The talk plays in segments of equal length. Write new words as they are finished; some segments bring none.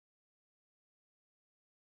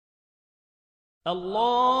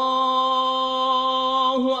الله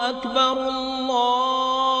أكبر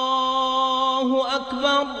الله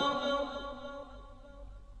أكبر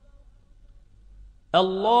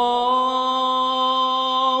الله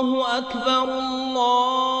أكبر الله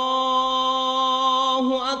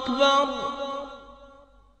أكبر.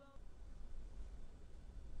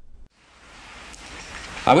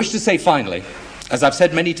 I wish to say finally, as I've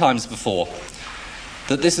said many times before,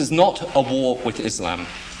 that this is not a war with Islam.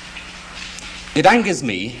 It angers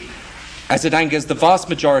me, as it angers the vast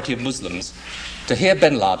majority of Muslims, to hear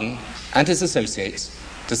bin Laden and his associates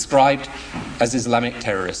described as Islamic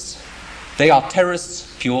terrorists. They are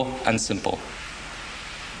terrorists, pure and simple.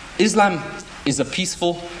 Islam is a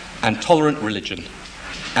peaceful and tolerant religion,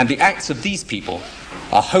 and the acts of these people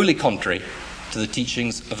are wholly contrary to the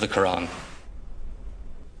teachings of the Koran.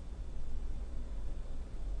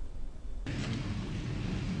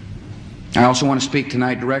 I also want to speak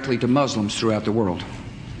tonight directly to Muslims throughout the world.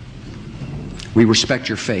 We respect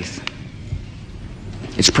your faith.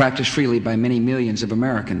 It's practiced freely by many millions of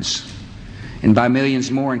Americans, and by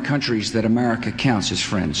millions more in countries that America counts as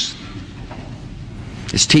friends.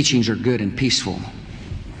 Its teachings are good and peaceful,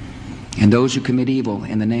 and those who commit evil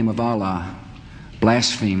in the name of Allah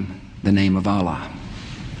blaspheme the name of Allah.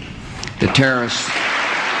 The terrorists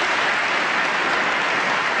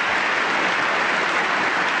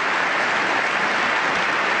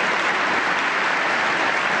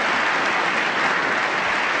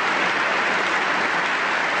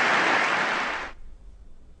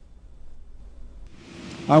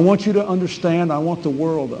I want you to understand, I want the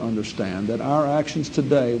world to understand that our actions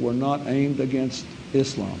today were not aimed against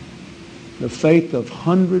Islam. The faith of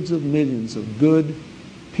hundreds of millions of good,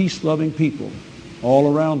 peace-loving people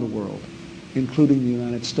all around the world, including the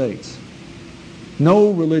United States.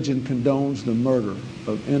 No religion condones the murder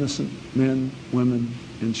of innocent men, women,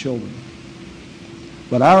 and children.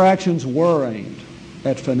 But our actions were aimed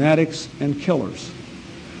at fanatics and killers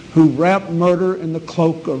who wrap murder in the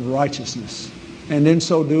cloak of righteousness, and in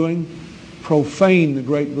so doing, profane the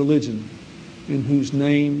great religion in whose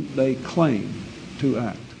name they claim to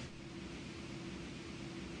act.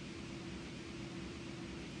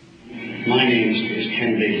 My name is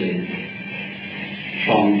Ken Bigley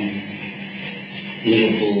from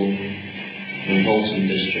Liverpool, the Bolton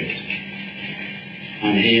district.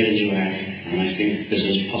 I'm here in Jihad, and I think this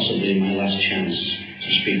is possibly my last chance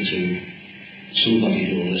to speak to somebody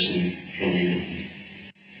who will listen from you.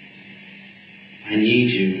 I need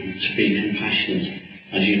you to be compassionate,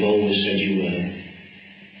 as you've always said you were,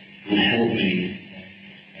 and help me.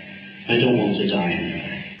 I don't want to die.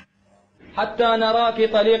 حتى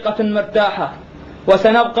نراك طليقة مرتاحة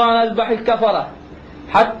وسنبقى نذبح الكفرة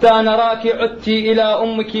حتى نراك عدت إلى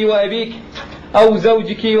أمك وأبيك أو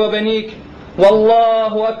زوجك وبنيك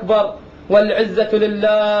والله أكبر والعزة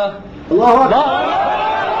لله. الله أكبر.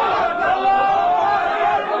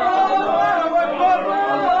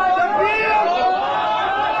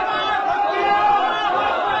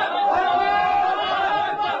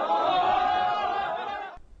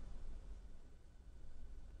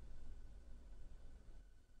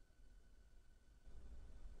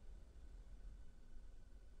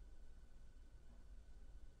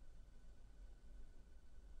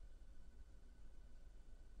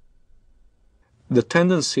 The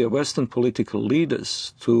tendency of Western political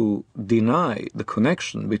leaders to deny the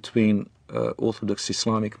connection between Orthodox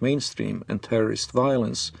Islamic mainstream and terrorist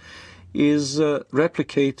violence is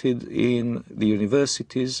replicated in the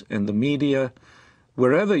universities and the media.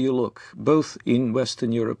 Wherever you look, both in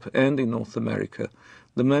Western Europe and in North America,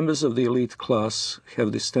 the members of the elite class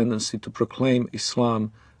have this tendency to proclaim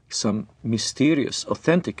Islam, some mysterious,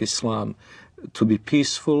 authentic Islam, to be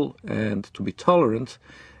peaceful and to be tolerant,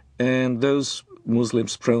 and those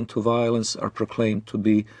Muslims prone to violence are proclaimed to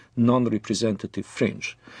be non-representative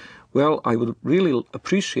fringe. Well, I would really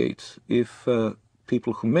appreciate if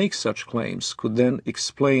people who make such claims could then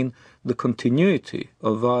explain the continuity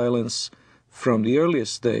of violence from the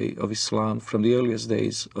earliest day of Islam, from the earliest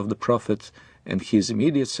days of the Prophet and his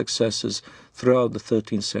immediate successors throughout the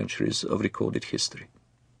 13 centuries of recorded history.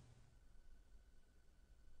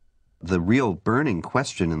 The real burning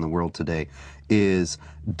question in the world today is,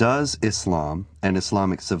 does Islam and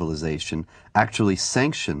Islamic civilization actually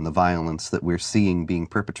sanction the violence that we're seeing being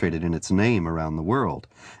perpetrated in its name around the world?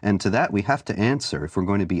 And to that we have to answer, if we're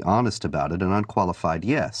going to be honest about it, an unqualified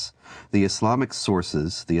yes. The Islamic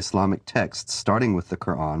sources, the Islamic texts, starting with the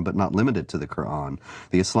Quran, but not limited to the Quran,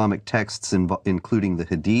 the Islamic texts including the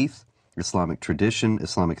Hadith, Islamic tradition,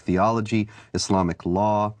 Islamic theology, Islamic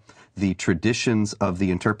law, the traditions of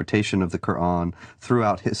the interpretation of the Quran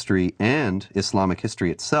throughout history and Islamic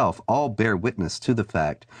history itself all bear witness to the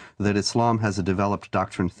fact that Islam has a developed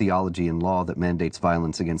doctrine, theology, and law that mandates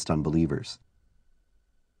violence against unbelievers.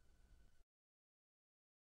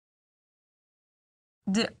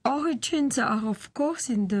 The origins are, of course,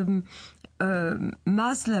 in the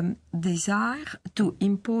Muslim desire to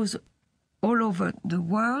impose all over the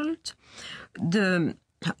world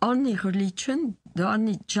the only religion, the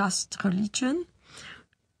only just religion,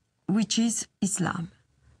 which is Islam,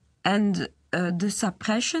 and the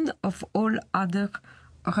suppression of all other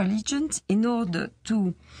religions in order to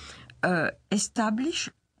establish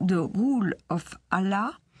the rule of Allah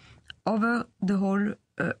over the whole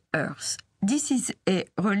earth. This is a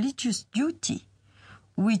religious duty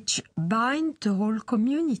which binds the whole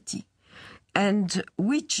community and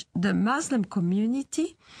which the Muslim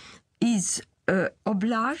community is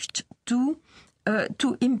obliged to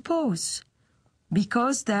impose,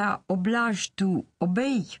 because they are obliged to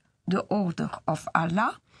obey the order of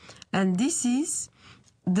Allah, and this is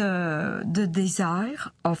the desire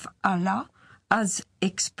of Allah as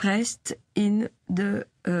expressed in the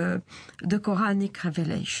Quranic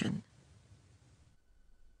revelation.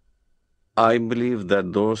 I believe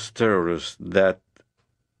that those terrorists that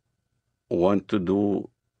want to do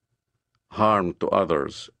harm to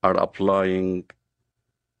others are applying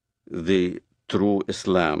the true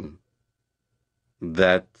Islam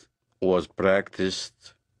that was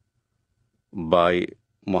practiced by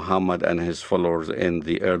Muhammad and his followers in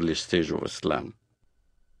the early stage of Islam.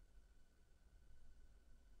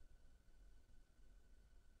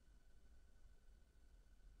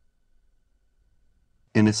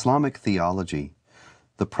 In Islamic theology,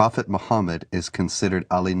 the Prophet Muhammad is considered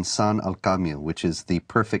al-insan al-kamil, which is the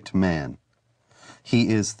perfect man. He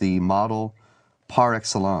is the model par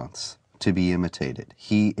excellence to be imitated.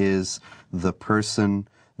 He is the person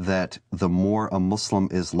that the more a Muslim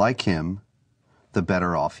is like him, the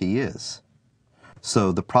better off he is.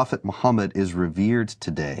 So the Prophet Muhammad is revered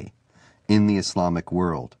today in the Islamic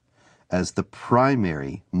world as the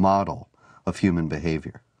primary model of human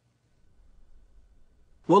behavior.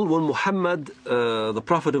 Well, when Muhammad, the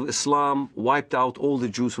Prophet of Islam, wiped out all the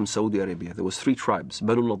Jews from Saudi Arabia, there was 3 tribes,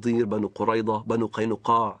 Banu Nadir, Banu Qurayda, Banu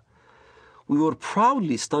Qaynuqa. We were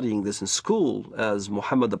proudly studying this in school as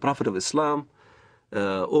Muhammad, the Prophet of Islam,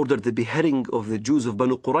 ordered the beheading of the Jews of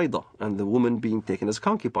Banu Qurayda and the women being taken as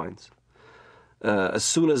concubines. As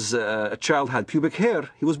soon as a child had pubic hair,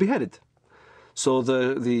 he was beheaded. So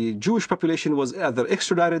the Jewish population was either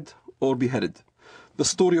extradited or beheaded. The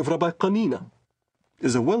story of Rabbi Qanina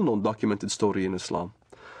is a well-known documented story in Islam.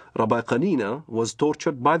 Rabbi Qanina was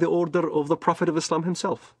tortured by the order of the Prophet of Islam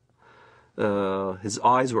himself. His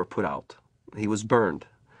eyes were put out. He was burned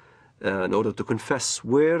in order to confess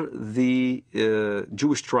where the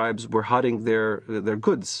Jewish tribes were hiding their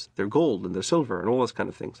goods, their gold and their silver and all those kind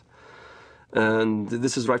of things. And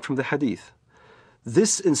this is right from the Hadith.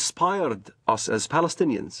 This inspired us as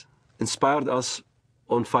Palestinians, inspired us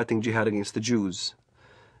on fighting jihad against the Jews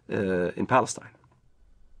in Palestine.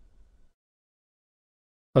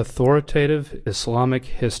 Authoritative Islamic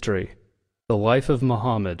History, The Life of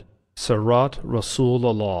Muhammad, Sirat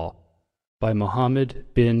Rasulullah, by Muhammad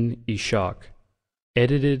bin Ishaq,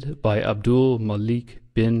 edited by Abdul Malik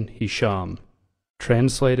bin Hisham,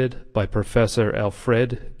 translated by Professor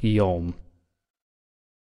Alfred Guillaume.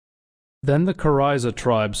 Then the Qurayza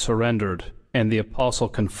tribe surrendered, and the apostle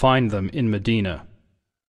confined them in Medina.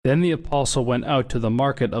 Then the apostle went out to the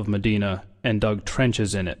market of Medina and dug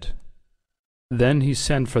trenches in it. Then he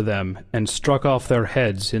sent for them and struck off their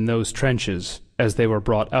heads in those trenches as they were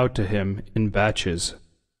brought out to him in batches.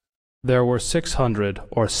 There were 600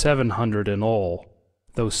 or 700 in all,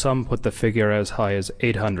 though some put the figure as high as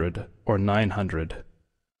 800 or 900.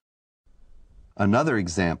 Another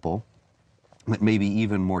example, that may be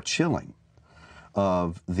even more chilling,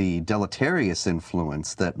 of the deleterious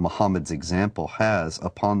influence that Muhammad's example has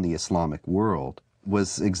upon the Islamic world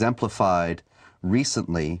was exemplified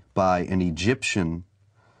recently by an Egyptian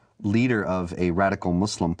leader of a radical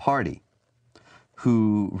Muslim party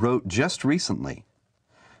who wrote just recently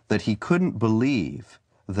that he couldn't believe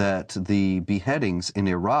that the beheadings in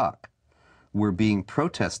Iraq were being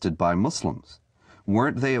protested by Muslims.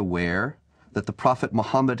 Weren't they aware that the Prophet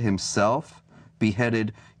Muhammad himself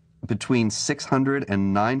beheaded between 600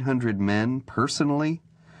 and 900 men personally,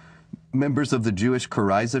 members of the Jewish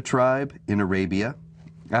Qurayza tribe in Arabia,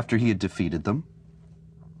 after he had defeated them?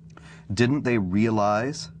 Didn't they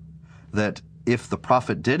realize that if the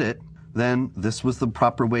Prophet did it, then this was the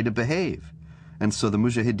proper way to behave? And so the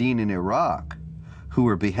Mujahideen in Iraq, who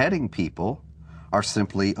were beheading people, are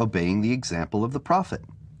simply obeying the example of the Prophet.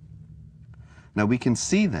 Now we can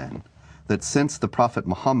see then that since the Prophet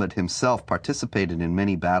Muhammad himself participated in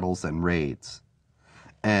many battles and raids,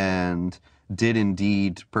 and did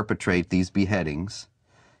indeed perpetrate these beheadings,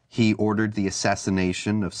 he ordered the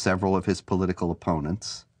assassination of several of his political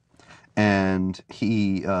opponents, and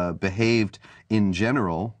he behaved in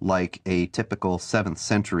general like a typical 7th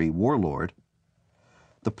century warlord.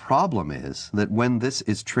 The problem is that when this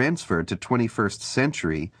is transferred to 21st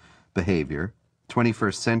century behavior,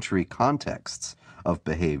 21st century contexts of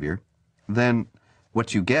behavior, then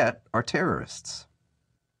what you get are terrorists.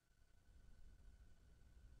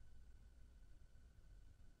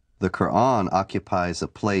 The Quran occupies a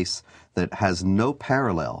place that has no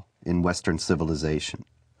parallel in Western civilization.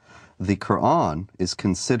 The Quran is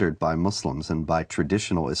considered by Muslims and by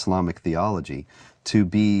traditional Islamic theology to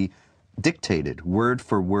be dictated word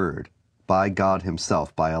for word by God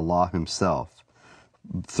himself, by Allah himself,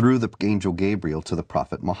 through the angel Gabriel to the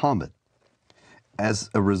Prophet Muhammad. As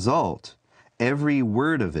a result, every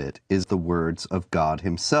word of it is the words of God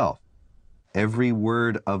himself. Every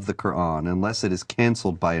word of the Quran, unless it is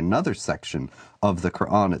canceled by another section of the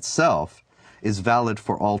Quran itself, is valid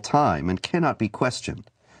for all time and cannot be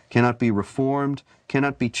questioned, cannot be reformed,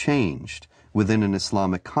 cannot be changed within an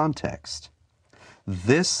Islamic context.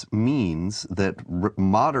 This means that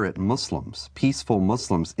moderate Muslims, peaceful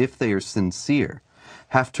Muslims, if they are sincere,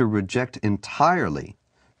 have to reject entirely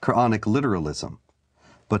Quranic literalism.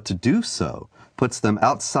 But to do so puts them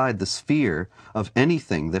outside the sphere of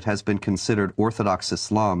anything that has been considered Orthodox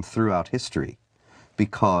Islam throughout history,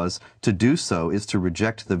 because to do so is to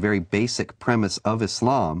reject the very basic premise of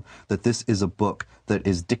Islam, that this is a book that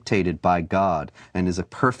is dictated by God and is a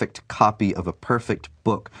perfect copy of a perfect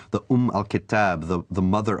book, the al-Kitab, the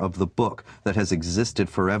mother of the book that has existed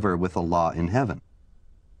forever with Allah in heaven.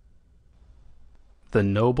 The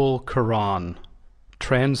Noble Quran,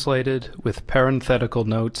 translated with parenthetical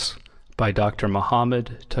notes by Dr.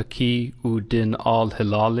 Muhammad Taqi-ud-Din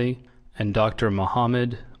al-Hilali and Dr.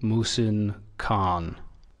 Muhammad Muhsin Khan.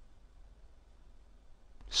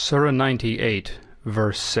 Surah 98,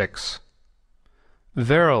 verse 6.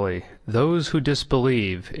 Verily, those who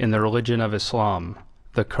disbelieve in the religion of Islam,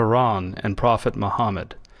 the Quran and Prophet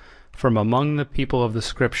Muhammad, from among the people of the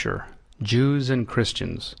Scripture, Jews and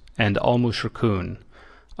Christians, and al-Mushrikun,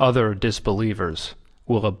 other disbelievers,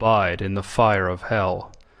 will abide in the fire of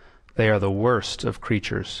hell. They are the worst of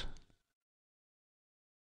creatures.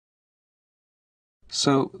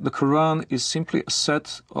 So the Quran is simply a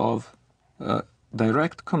set of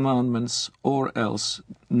direct commandments or else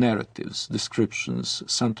narratives, descriptions,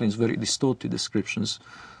 sometimes very distorted descriptions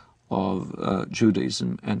of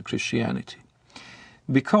Judaism and Christianity.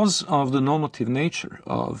 Because of the normative nature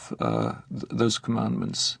of those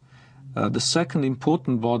commandments, the second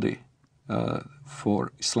important body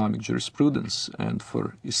for Islamic jurisprudence and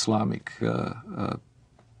for Islamic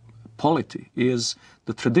polity is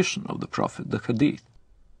the tradition of the Prophet, the Hadith.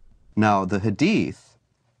 Now, the Hadith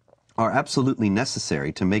are absolutely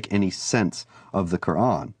necessary to make any sense of the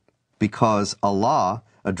Quran, because Allah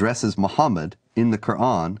addresses Muhammad in the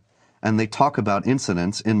Quran and they talk about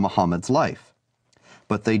incidents in Muhammad's life,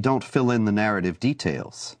 but they don't fill in the narrative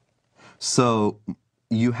details. So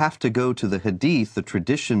you have to go to the Hadith, the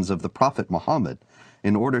traditions of the Prophet Muhammad,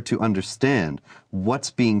 in order to understand what's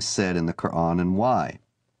being said in the Quran and why.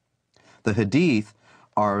 The Hadith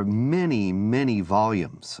are many, many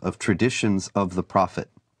volumes of traditions of the Prophet.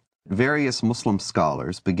 Various Muslim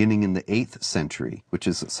scholars, beginning in the 8th century, which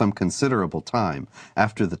is some considerable time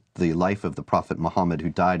after the life of the Prophet Muhammad, who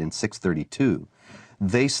died in 632,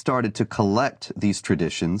 they started to collect these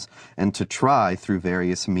traditions and to try, through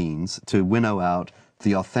various means, to winnow out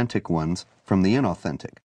the authentic ones from the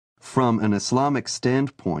inauthentic. From an Islamic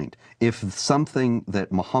standpoint, if something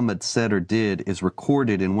that Muhammad said or did is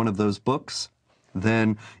recorded in one of those books,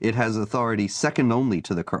 then it has authority second only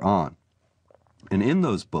to the Quran. And in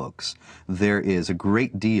those books, there is a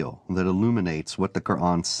great deal that illuminates what the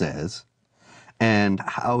Quran says and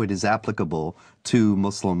how it is applicable to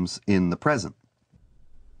Muslims in the present.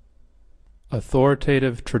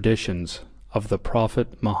 Authoritative traditions of the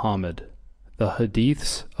Prophet Muhammad, the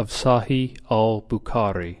Hadiths of Sahih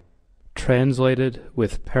al-Bukhari, translated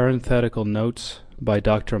with parenthetical notes by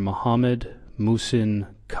Dr. Muhammad Muhsin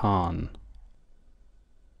Khan.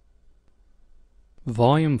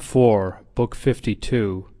 Volume 4, Book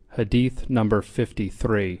 52, Hadith number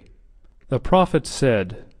 53. The Prophet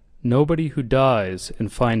said, "Nobody who dies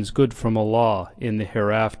and finds good from Allah in the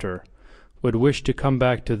hereafter would wish to come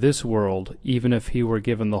back to this world even if he were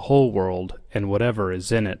given the whole world and whatever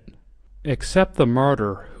is in it." except the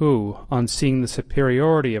martyr who, on seeing the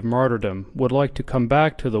superiority of martyrdom, would like to come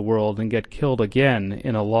back to the world and get killed again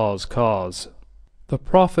in Allah's cause. The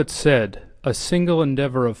Prophet said, "A single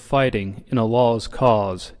endeavor of fighting in Allah's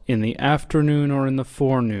cause, in the afternoon or in the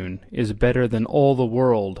forenoon, is better than all the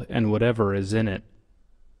world and whatever is in it."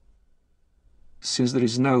 Since there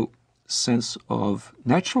is no sense of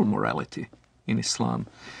natural morality in Islam,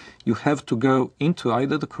 you have to go into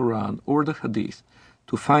either the Quran or the Hadith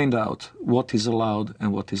to find out what is allowed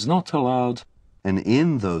and what is not allowed. And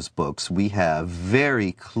in those books, we have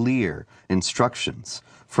very clear instructions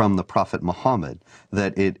from the Prophet Muhammad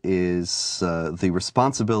that it is the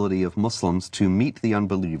responsibility of Muslims to meet the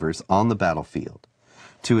unbelievers on the battlefield,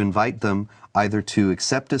 to invite them either to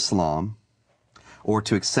accept Islam or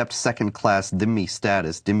to accept second-class dhimmi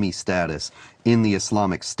status in the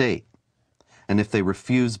Islamic State. And if they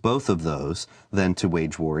refuse both of those, then to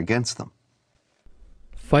wage war against them.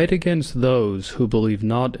 Fight against those who believe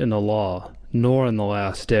not in Allah, nor in the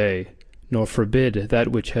last day, nor forbid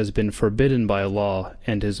that which has been forbidden by Allah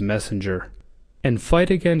and His Messenger. And fight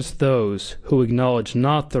against those who acknowledge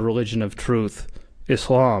not the religion of truth,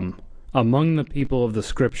 Islam, among the people of the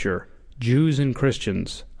Scripture, Jews and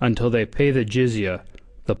Christians, until they pay the jizya,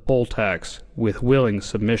 the poll tax, with willing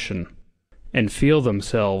submission, and feel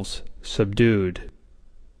themselves subdued.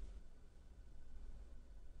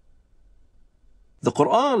 The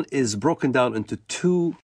Quran is broken down into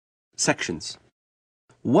two sections.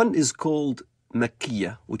 One is called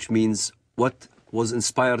Makkiyah, which means what was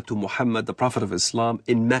inspired to Muhammad, the Prophet of Islam,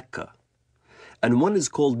 in Mecca. And one is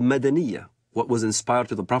called Madaniyah, what was inspired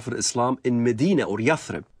to the Prophet of Islam in Medina or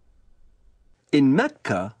Yathrib. In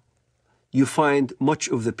Mecca, you find much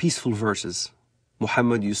of the peaceful verses.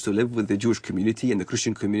 Muhammad used to live with the Jewish community and the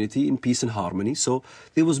Christian community in peace and harmony. So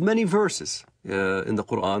there was many verses in the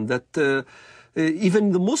Quran that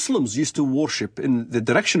even the Muslims used to worship in the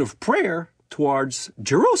direction of prayer towards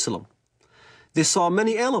Jerusalem. They saw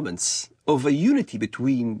many elements of a unity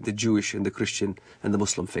between the Jewish and the Christian and the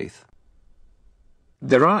Muslim faith.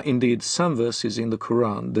 There are indeed some verses in the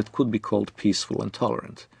Quran that could be called peaceful and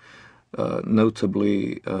tolerant,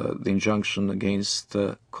 notably the injunction against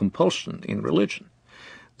compulsion in religion.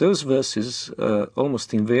 Those verses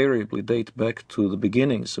almost invariably date back to the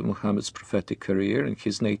beginnings of Muhammad's prophetic career in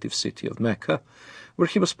his native city of Mecca, where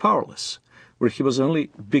he was powerless, where he was only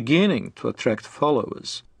beginning to attract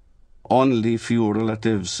followers. Only few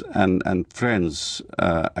relatives and friends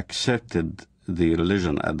accepted the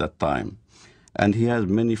religion at that time. And he had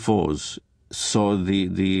many foes. So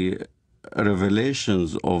the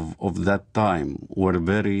revelations of that time were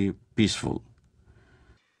very peaceful.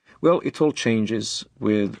 Well, it all changes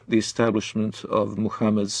with the establishment of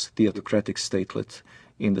Muhammad's theocratic statelet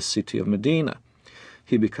in the city of Medina.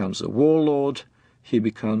 He becomes a warlord, he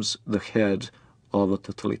becomes the head of a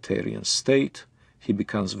totalitarian state, he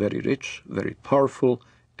becomes very rich, very powerful,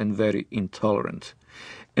 and very intolerant.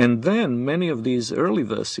 And then many of these early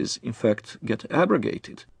verses, in fact, get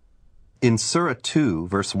abrogated. In Surah 2,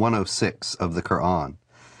 verse 106 of the Quran,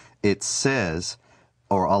 it says,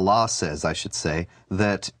 or Allah says, I should say,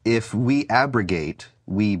 that if we abrogate,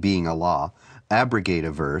 we being Allah, abrogate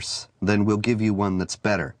a verse, then we'll give you one that's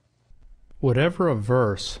better. Whatever a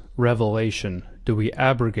verse, revelation, do we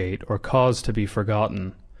abrogate or cause to be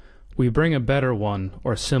forgotten, we bring a better one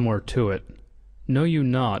or similar to it. Know you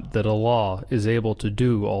not that Allah is able to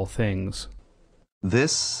do all things?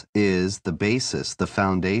 This is the basis, the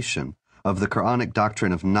foundation of the Quranic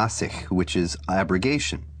doctrine of nasikh, which is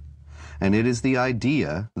abrogation. And it is the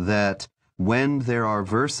idea that when there are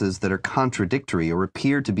verses that are contradictory or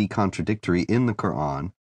appear to be contradictory in the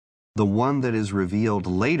Quran, the one that is revealed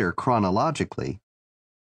later chronologically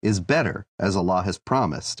is better, as Allah has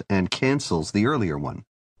promised, and cancels the earlier one.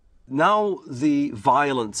 Now the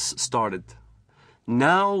violence started.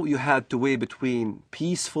 Now you had to weigh between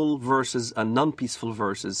peaceful verses and non-peaceful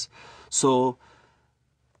verses. So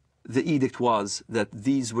the edict was that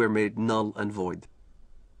these were made null and void.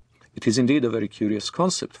 It is indeed a very curious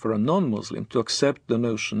concept for a non-Muslim to accept the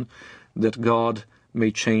notion that God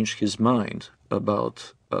may change his mind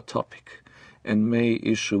about a topic and may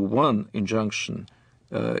issue one injunction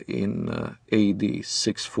in AD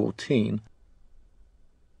 614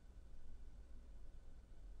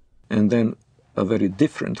 and then a very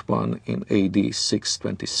different one in AD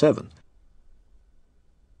 627.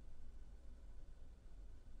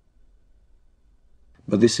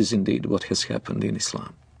 But this is indeed what has happened in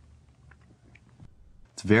Islam.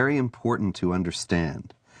 It's very important to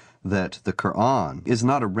understand that the Quran is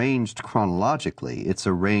not arranged chronologically. It's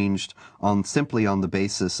arranged simply on the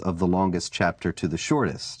basis of the longest chapter to the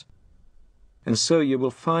shortest. And so you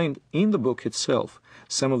will find in the book itself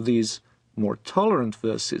some of these more tolerant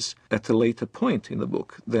verses at a later point in the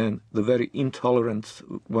book than the very intolerant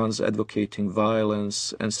ones advocating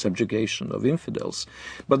violence and subjugation of infidels.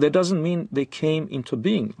 But that doesn't mean they came into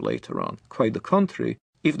being later on. Quite the contrary.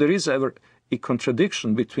 If there is ever a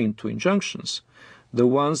contradiction between two injunctions, the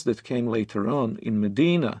ones that came later on in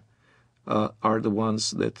Medina are the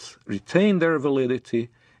ones that retain their validity,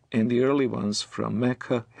 and the early ones from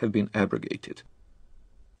Mecca have been abrogated.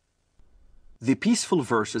 The peaceful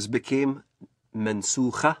verses became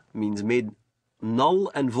mansukha, means made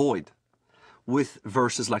null and void, with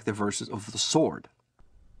verses like the verses of the sword.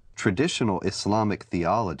 Traditional Islamic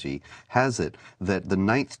theology has it that the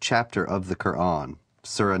 9th chapter of the Quran,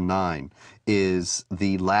 Surah 9, is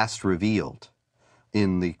the last revealed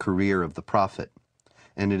in the career of the Prophet.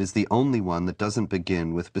 And it is the only one that doesn't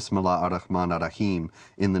begin with Bismillah ar-Rahman ar-Rahim,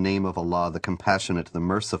 in the name of Allah, the Compassionate, the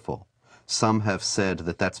Merciful. Some have said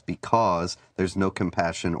that that's because there's no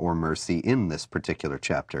compassion or mercy in this particular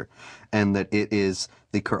chapter, and that it is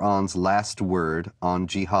the Quran's last word on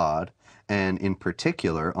jihad, and in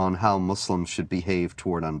particular on how Muslims should behave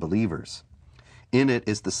toward unbelievers. In it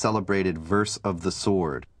is the celebrated verse of the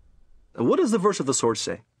sword. What does the verse of the sword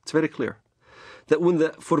say? It's very clear. That when the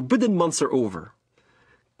forbidden months are over,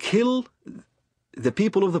 kill the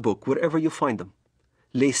people of the book wherever you find them.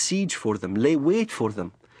 Lay siege for them. Lay wait for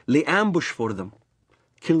them. Lay ambush for them.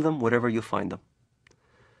 Kill them wherever you find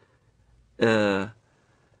them.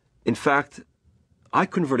 In fact, I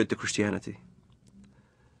converted to Christianity.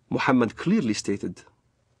 Muhammad clearly stated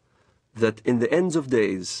that in the ends of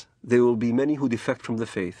days, there will be many who defect from the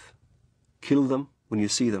faith. Kill them when you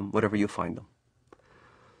see them, wherever you find them.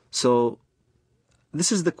 So,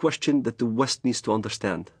 this is the question that the West needs to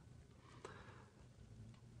understand.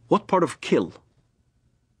 What part of kill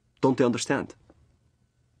don't they understand?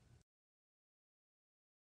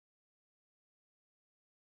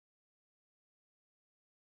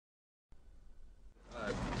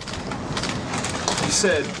 You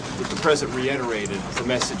said that the President reiterated the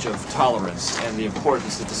message of tolerance and the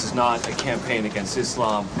importance that this is not a campaign against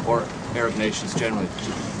Islam or Arab nations generally.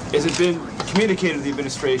 Has it been communicated to the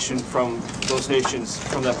administration from those nations,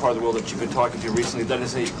 from that part of the world that you've been talking to recently, that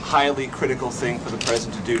is a highly critical thing for the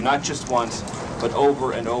President to do, not just once, but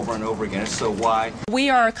over and over and over again? If so, why? We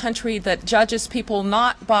are a country that judges people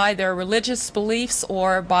not by their religious beliefs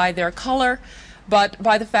or by their color, but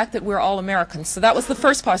by the fact that we're all Americans. So that was the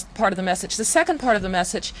first part of the message. The second part of the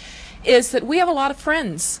message is that we have a lot of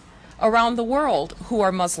friends around the world who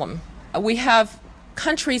are Muslim. We have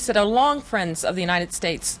countries that are long friends of the United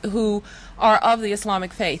States who are of the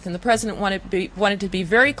Islamic faith, and the President wanted to be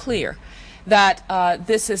very clear that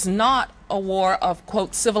this is not a war of,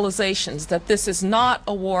 quote, civilizations, that this is not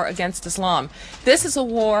a war against Islam. This is a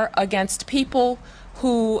war against people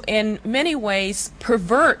who in many ways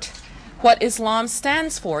pervert what Islam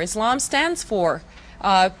stands for. Islam stands for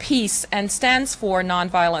peace and stands for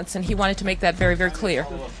nonviolence, and he wanted to make that very, very clear.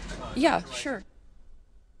 Yeah, sure.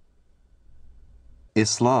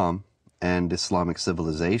 Islam and Islamic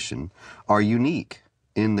civilization are unique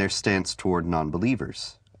in their stance toward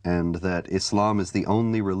non-believers, and that Islam is the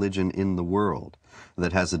only religion in the world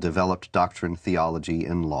that has a developed doctrine, theology,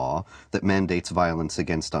 and law that mandates violence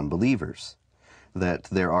against unbelievers. That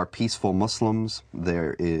there are peaceful Muslims,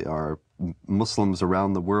 there are Muslims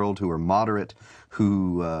around the world who are moderate,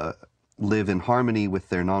 who live in harmony with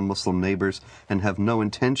their non-Muslim neighbors and have no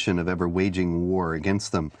intention of ever waging war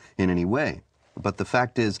against them in any way. But the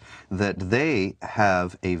fact is that they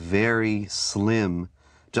have a very slim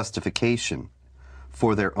justification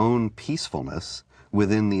for their own peacefulness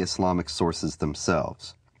within the Islamic sources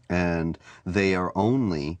themselves. And they are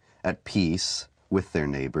only at peace with their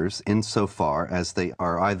neighbors insofar as they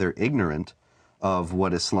are either ignorant of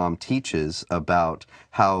what Islam teaches about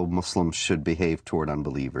how Muslims should behave toward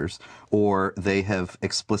unbelievers, or they have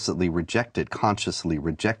explicitly rejected, consciously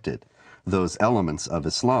rejected, those elements of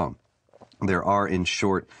Islam. There are, in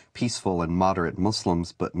short, peaceful and moderate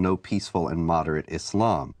Muslims, but no peaceful and moderate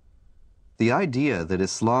Islam. The idea that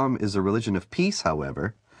Islam is a religion of peace,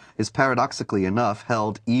 however, is paradoxically enough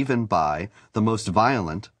held even by the most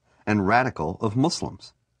violent and radical of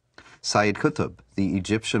Muslims. Sayyid Qutb, the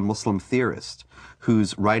Egyptian Muslim theorist,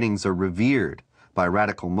 whose writings are revered by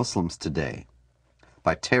radical Muslims today,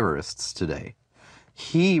 by terrorists today,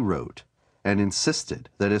 he wrote and insisted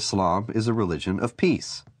that Islam is a religion of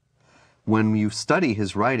peace. When you study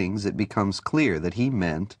his writings, it becomes clear that he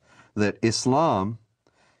meant that Islam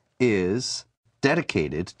is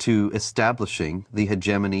dedicated to establishing the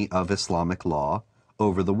hegemony of Islamic law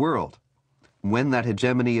over the world. When that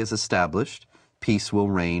hegemony is established, peace will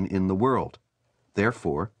reign in the world.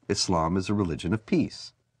 Therefore, Islam is a religion of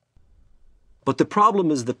peace. But the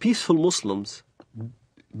problem is the peaceful Muslims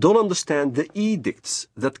don't understand the edicts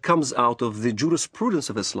that comes out of the jurisprudence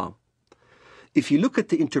of Islam. If you look at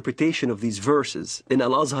the interpretation of these verses in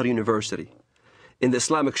Al-Azhar University, in the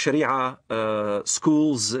Islamic Sharia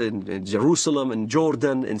schools in Jerusalem, in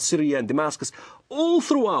Jordan, in Syria, and Damascus, all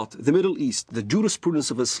throughout the Middle East, the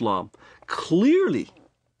jurisprudence of Islam clearly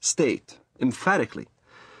state, emphatically,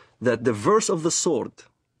 that the verse of the sword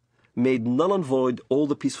made null and void all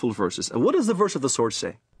the peaceful verses. And what does the verse of the sword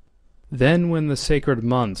say? Then when the sacred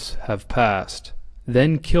months have passed,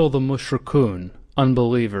 then kill the mushrikun,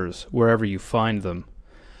 unbelievers, wherever you find them,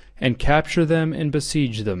 and capture them and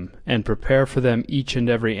besiege them, and prepare for them each and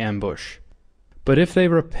every ambush. But if they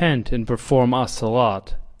repent and perform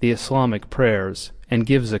as-salat, the Islamic prayers, and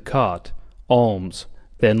give zakat, alms,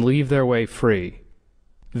 then leave their way free.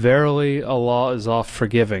 Verily, Allah is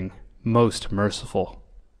oft-forgiving, most merciful.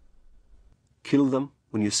 Kill them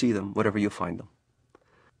when you see them, wherever you find them.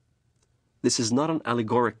 This is not an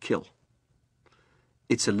allegoric kill.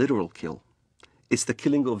 It's a literal kill. It's the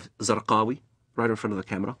killing of Zarqawi, right in front of the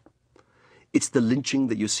camera. It's the lynching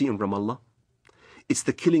that you see in Ramallah. It's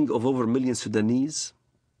the killing of over 1 million Sudanese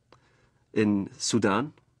in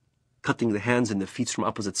Sudan, cutting the hands and the feet from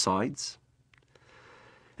opposite sides.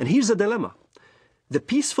 And here's the dilemma. The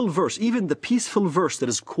peaceful verse, even the peaceful verse that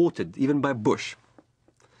is quoted, even by Bush,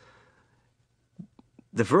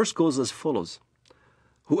 the verse goes as follows.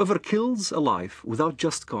 Whoever kills a life without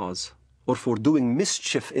just cause or for doing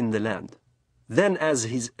mischief in the land, then as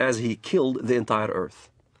he killed the entire earth.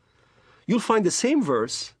 You'll find the same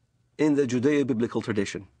verse in the Judeo-biblical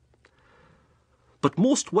tradition. But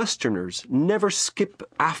most Westerners never skip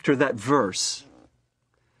after that verse,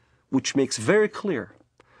 which makes very clear,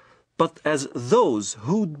 but as those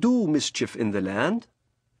who do mischief in the land,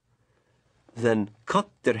 then cut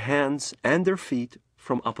their hands and their feet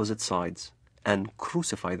from opposite sides and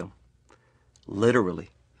crucify them, literally.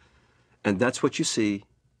 And that's what you see,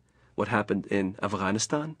 what happened in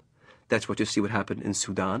Afghanistan. That's what you see what happened in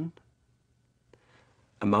Sudan.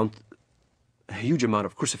 A huge amount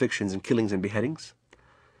of crucifixions and killings and beheadings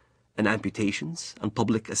and amputations and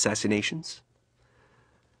public assassinations.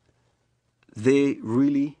 They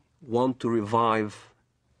really want to revive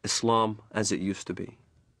Islam as it used to be.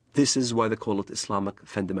 This is why they call it Islamic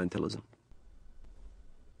fundamentalism.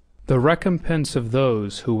 The recompense of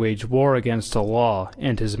those who wage war against Allah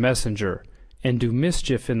and His Messenger and do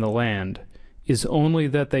mischief in the land is only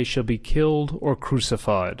that they shall be killed or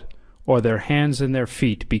crucified, or their hands and their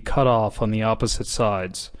feet be cut off on the opposite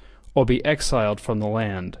sides, or be exiled from the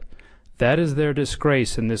land. That is their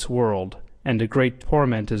disgrace in this world, and a great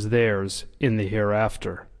torment is theirs in the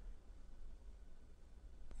hereafter.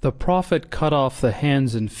 The Prophet cut off the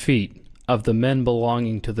hands and feet of the men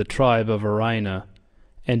belonging to the tribe of Arina,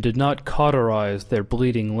 and did not cauterize their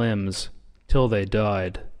bleeding limbs till they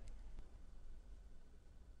died.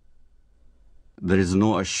 There is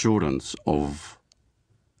no assurance of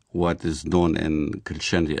what is known in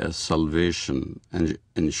Christianity as salvation and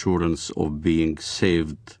insurance of being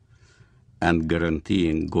saved and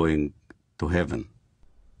guaranteeing going to heaven.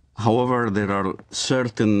 However, there are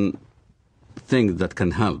certain things that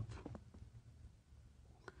can help.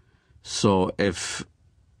 So if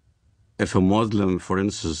a Muslim, for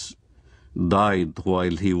instance, died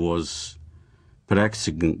while he was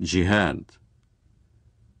practicing jihad,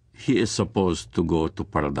 he is supposed to go to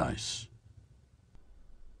paradise.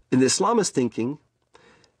 In the Islamist thinking,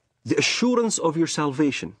 the assurance of your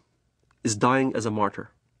salvation is dying as a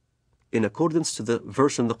martyr. In accordance to the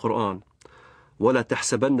verse in the Quran, وَلَا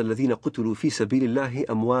تَحْسَبَنَّ الَّذِينَ قُتِلُوا فِي سَبِيلِ اللَّهِ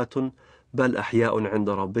أَمْوَاتٌ بَلْ أَحْيَاءٌ عِنْدَ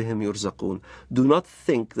رَبِّهِمْ يُرْزَقُونَ. Do not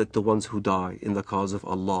think that the ones who die in the cause of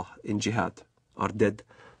Allah in jihad are dead,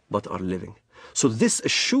 but are living. So this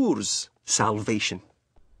assures salvation.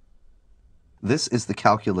 This is the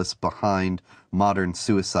calculus behind modern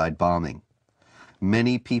suicide bombing.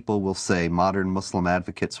 Many people will say, modern Muslim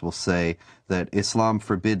advocates will say, that Islam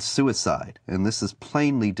forbids suicide, and this is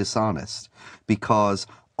plainly dishonest, because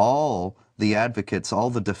all the advocates,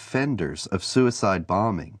 all the defenders of suicide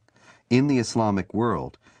bombing in the Islamic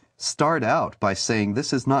world start out by saying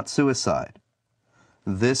this is not suicide.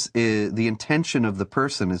 This is, the intention of the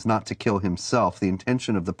person is not to kill himself, the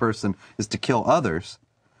intention of the person is to kill others,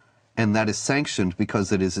 and that is sanctioned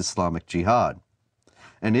because it is Islamic jihad.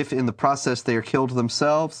 And if in the process they are killed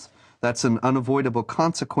themselves, that's an unavoidable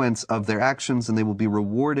consequence of their actions, and they will be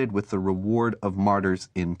rewarded with the reward of martyrs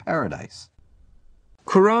in paradise.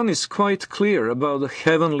 Quran is quite clear about the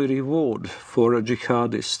heavenly reward for a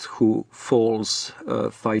jihadist who falls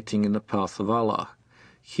fighting in the path of Allah.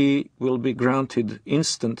 he will be granted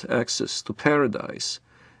instant access to paradise.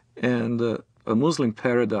 And a Muslim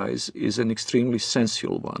paradise is an extremely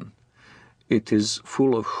sensual one. It is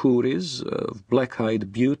full of houris, of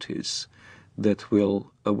black-eyed beauties that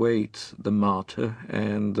will await the martyr,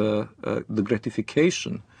 and the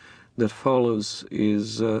gratification that follows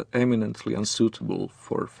is eminently unsuitable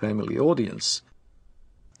for family audience.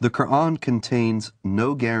 The Quran contains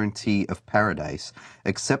no guarantee of paradise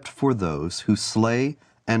except for those who slay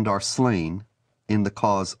and are slain in the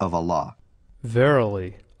cause of Allah.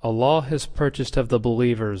 Verily, Allah has purchased of the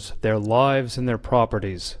believers their lives and their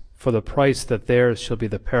properties, for the price that theirs shall be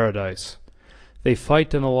the paradise. They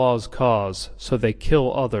fight in Allah's cause, so they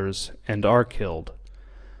kill others and are killed.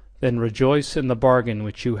 Then rejoice in the bargain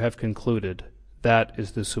which you have concluded. That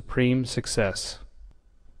is the supreme success.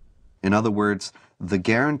 In other words, the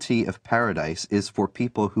guarantee of paradise is for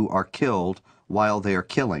people who are killed while they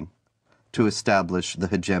are killing, to establish the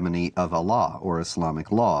hegemony of Allah or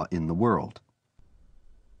Islamic law in the world.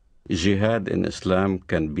 Jihad in Islam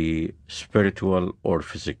can be spiritual or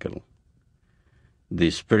physical.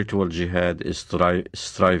 The spiritual jihad is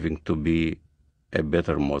striving to be a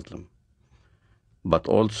better Muslim. But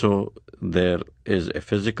also there is a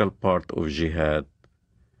physical part of jihad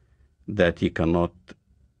that you cannot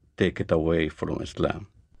take it away from Islam.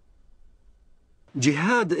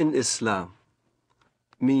 Jihad in Islam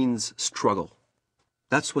means struggle.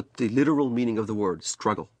 That's what the literal meaning of the word,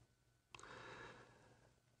 struggle.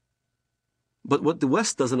 But what the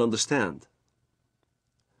West doesn't understand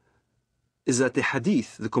is that the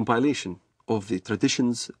hadith, the compilation of the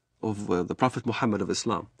traditions of the Prophet Muhammad of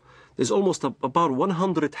Islam, there's almost about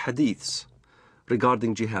 100 hadiths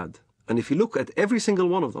regarding jihad. And if you look at every single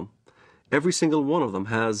one of them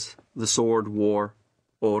has the sword, war,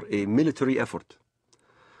 or a military effort.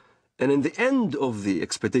 And in the end of the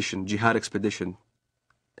expedition, jihad expedition,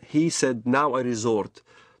 he said, now I resort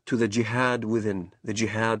to the jihad within, the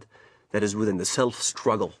jihad that is within, the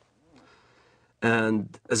self-struggle.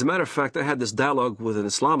 And as a matter of fact, I had this dialogue with an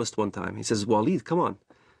Islamist one time. He says, Walid, come on,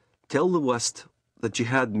 tell the West that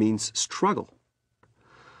jihad means struggle.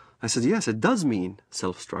 I said, yes, it does mean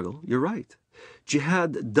self-struggle. You're right.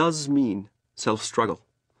 Jihad does mean self-struggle.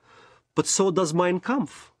 But so does Mein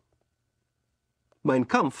Kampf. Mein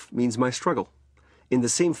Kampf means my struggle. In the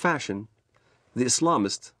same fashion, the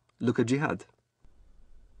Islamists look at jihad.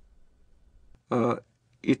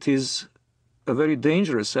 It is a very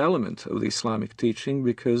dangerous element of the Islamic teaching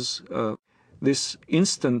because this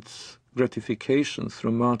instant gratification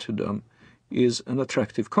through martyrdom is an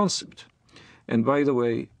attractive concept. And by the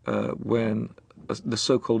way, when the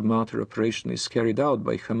so-called martyr operation is carried out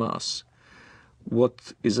by Hamas,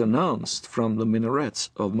 what is announced from the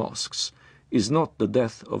minarets of mosques is not the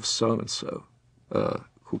death of so-and-so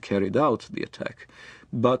who carried out the attack,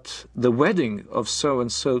 but the wedding of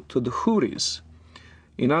so-and-so to the houris.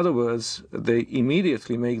 In other words, they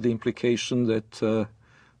immediately make the implication that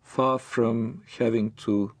far from having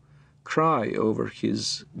to cry over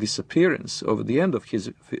his disappearance, over the end of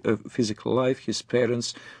his physical life, his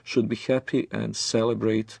parents should be happy and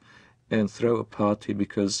celebrate and throw a party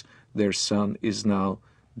because their son is now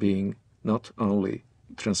being not only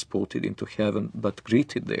transported into heaven, but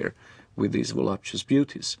greeted there with these voluptuous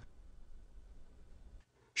beauties.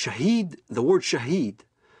 Shaheed, the word shaheed,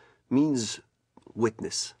 means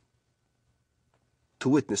witness. To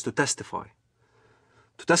witness, to testify.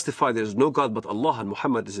 To testify there is no God but Allah and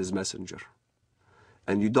Muhammad is His messenger.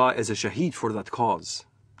 And you die as a shaheed for that cause.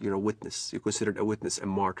 You're a witness. You're considered a witness, a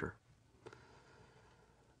martyr.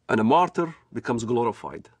 And a martyr becomes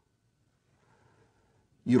glorified.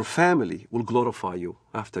 Your family will glorify you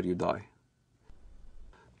after you die.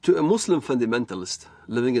 To a Muslim fundamentalist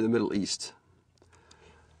living in the Middle East,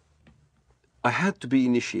 I had to be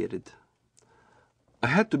initiated. I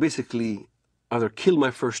had to basically either kill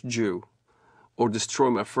my first Jew or destroy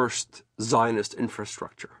my first Zionist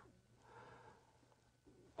infrastructure.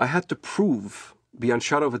 I had to prove, beyond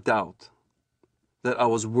shadow of a doubt, that I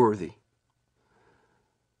was worthy.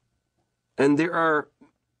 And there are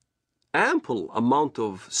ample amount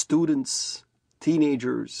of students,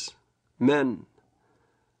 teenagers, men,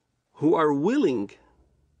 who are willing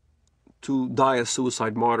to die as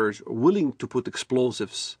suicide martyrs, willing to put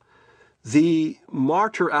explosives. The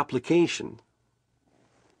martyr application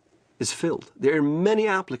is filled. There are many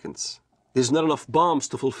applicants. There's not enough bombs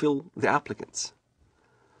to fulfill the applicants.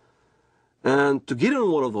 And to get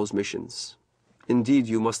on one of those missions, indeed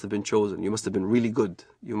you must have been chosen. You must have been really good.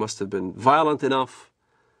 You must have been violent enough.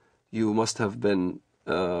 You must have been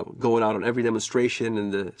going out on every demonstration in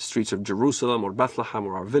the streets of Jerusalem or Bethlehem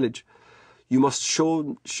or our village. you must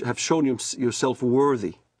have shown yourself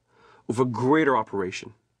worthy of a greater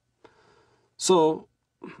operation. So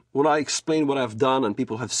when I explain what I've done and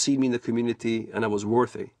people have seen me in the community and I was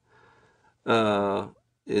worthy, I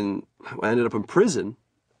ended up in prison,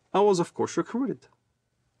 I was of course recruited.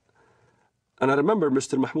 And I remember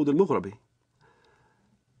Mr. Mahmoud al-Mughrabi.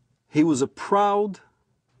 He was proud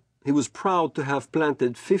to have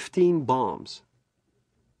planted 15 bombs,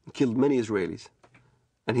 killed many Israelis.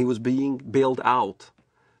 And he was being bailed out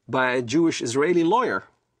by a Jewish Israeli lawyer.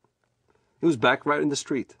 He was back right in the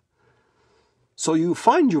street. So you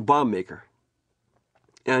find your bomb maker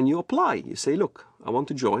and you apply. You say, look, I want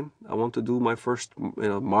to join. I want to do my first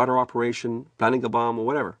martyr operation, planning a bomb or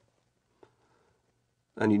whatever.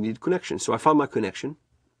 And you need connection. So I found my connection.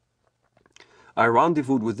 I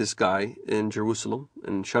rendezvoused with this guy in Jerusalem,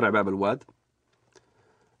 in Shara' Bab al-Wad.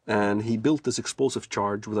 And he built this explosive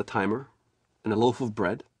charge with a timer and a loaf of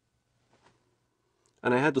bread.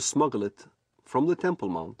 And I had to smuggle it from the Temple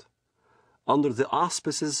Mount under the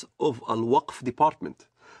auspices of Al-Waqf department.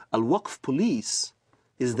 Al-Waqf police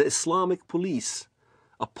is the Islamic police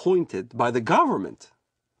appointed by the government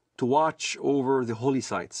to watch over the holy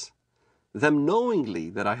sites. Them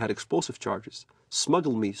knowingly that I had explosive charges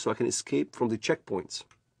smuggled me so I can escape from the checkpoints.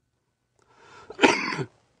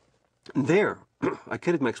 And there, I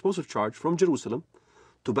carried my explosive charge from Jerusalem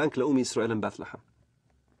to Bank Leumi Israel in Bethlehem.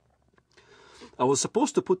 I was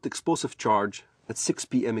supposed to put the explosive charge at 6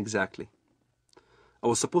 p.m. exactly. I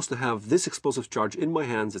was supposed to have this explosive charge in my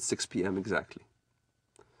hands at 6 p.m. exactly.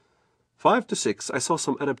 5 to 6, I saw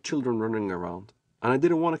some Arab children running around, and I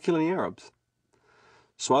didn't want to kill any Arabs.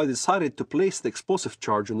 So I decided to place the explosive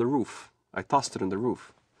charge on the roof. I tossed it on the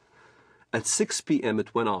roof. At 6 p.m.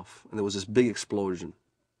 it went off, and there was this big explosion.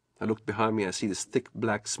 I looked behind me, I see this thick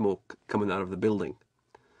black smoke coming out of the building,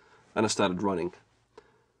 and I started running.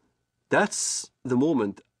 That's the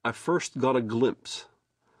moment I first got a glimpse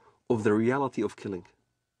of the reality of killing.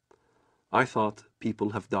 I thought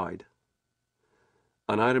people have died.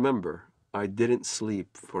 And I remember I didn't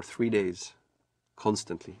sleep for 3 days,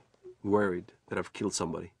 constantly worried that I've killed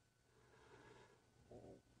somebody.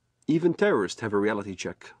 Even terrorists have a reality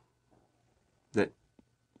check that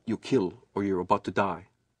you kill or you're about to die.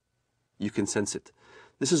 You can sense it.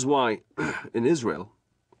 This is why in Israel,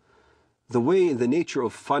 the nature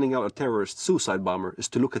of finding out a terrorist suicide bomber is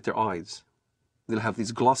to look at their eyes. They'll have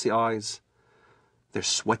these glossy eyes. They're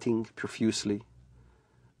sweating profusely.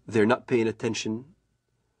 They're not paying attention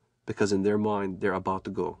because in their mind, they're about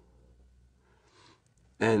to go.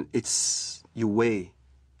 And you weigh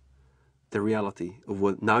the reality of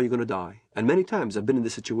what, now you're going to die. And many times I've been in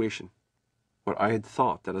this situation where I had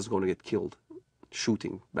thought that I was going to get killed,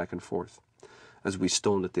 shooting back and forth as we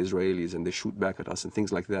stoned at the Israelis and they shoot back at us and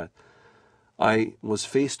things like that. I was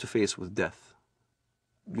face to face with death.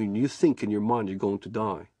 When you think in your mind you're going to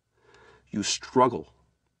die, you struggle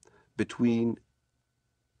between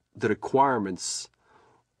the requirements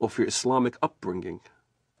of your Islamic upbringing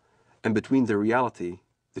and between the reality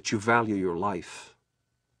that you value your life.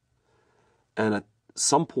 And at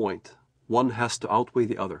some point, one has to outweigh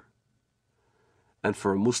the other. And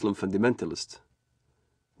for a Muslim fundamentalist,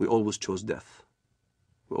 we always chose death.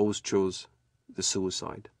 We always chose the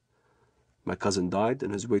suicide. My cousin died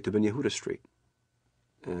on his way to Ben Yehuda Street,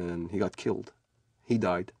 and he got killed. He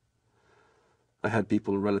died. I had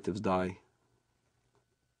people, relatives die,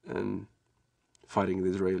 and fighting the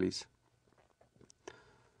Israelis.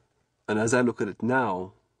 And as I look at it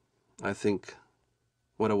now, I think,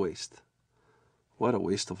 what a waste. What a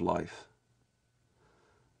waste of life.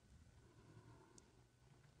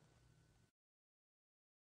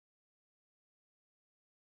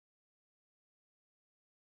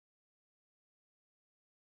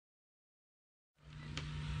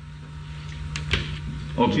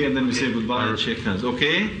 Okay, and then we say goodbye and shake hands.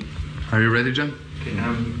 Okay? Are you ready, John? Okay,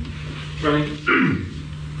 I'm running.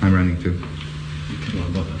 I'm running too.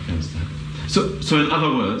 So in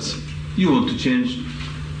other words, you want to change.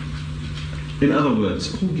 In other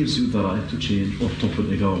words, who gives you the right to change or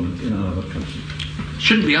topple a government in another country? It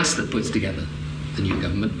shouldn't be us that puts together the new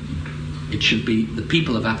government. It should be the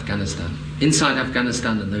people of Afghanistan, inside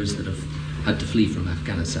Afghanistan and those that have had to flee from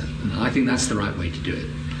Afghanistan. And I think that's the right way to do it.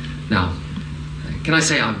 Now, can I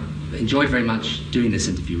say I've enjoyed very much doing this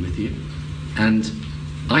interview with you, and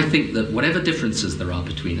I think that whatever differences there are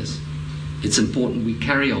between us, it's important we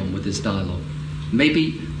carry on with this dialogue.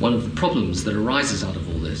 Maybe one of the problems that arises out of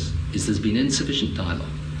all this is there's been insufficient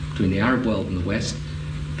dialogue between the Arab world and the West,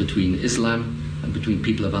 between Islam and between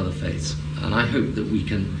people of other faiths. And I hope that we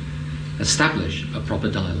can establish a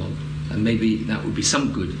proper dialogue And maybe that would be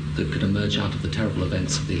some good that could emerge out of the terrible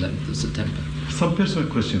events of the 11th of September. Some personal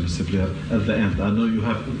question, Mr. Blair, at the end. I know you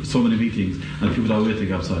have so many meetings and people are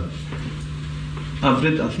waiting outside. I've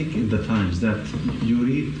read, I think, in the Times that you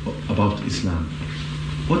read about Islam.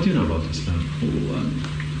 What do you know about Islam?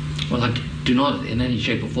 Well, I do not in any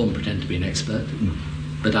shape or form pretend to be an expert,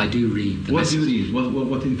 but I do read the message. What do you read?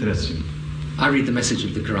 What interests you? I read the message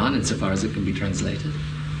of the Koran insofar as it can be translated,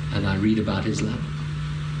 and I read about Islam,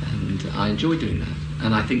 and I enjoy doing that.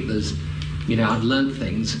 And I think there's, I've learned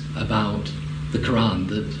things about the Koran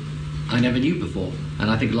that I never knew before,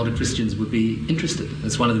 and I think a lot of Christians would be interested.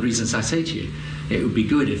 That's one of the reasons I say to you, it would be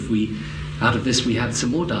good if out of this we had some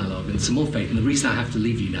more dialogue and some more faith. And the reason I have to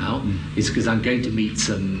leave you now is because I'm going to meet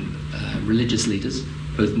some religious leaders,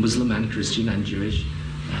 both Muslim and Christian and Jewish,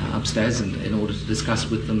 upstairs, and in order to discuss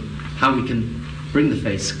with them how we can bring the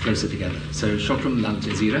faiths closer together. So, shukran lal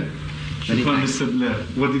jazeera. Shukran, Mr. Blair.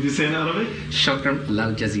 What did you say in Arabic? Shukran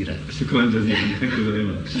lal jazeera. Shukran jazeera. Thank you very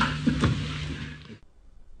much.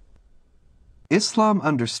 Islam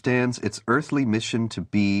understands its earthly mission to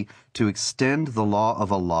be to extend the law of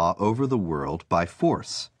Allah over the world by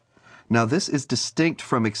force. Now, this is distinct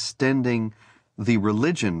from extending the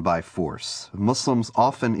religion by force. Muslims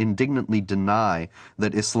often indignantly deny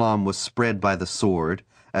that Islam was spread by the sword,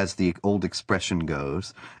 as the old expression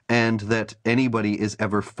goes, and that anybody is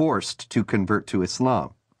ever forced to convert to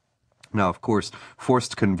Islam. Now, of course,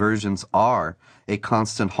 forced conversions are a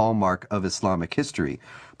constant hallmark of Islamic history,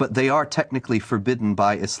 but they are technically forbidden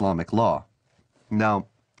by Islamic law. Now,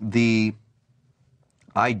 the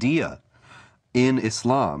idea in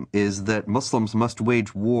Islam is that Muslims must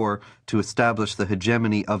wage war to establish the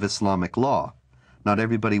hegemony of Islamic law. Not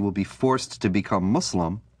everybody will be forced to become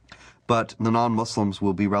Muslim, but the non-Muslims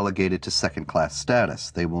will be relegated to second-class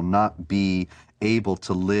status. They will not be able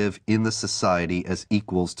to live in the society as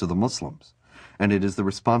equals to the Muslims. And it is the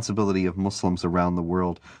responsibility of Muslims around the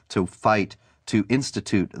world to fight to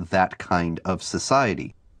institute that kind of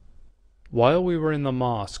society. While we were in the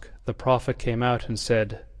mosque, the Prophet came out and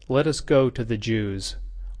said, "Let us go to the Jews."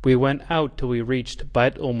 We went out till we reached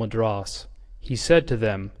Bait al-Madras. He said to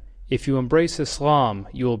them, "If you embrace Islam,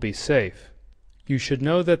 you will be safe. You should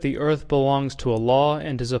know that the earth belongs to Allah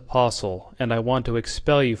and His Apostle, and I want to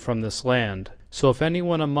expel you from this land. So if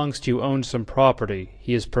anyone amongst you owns some property,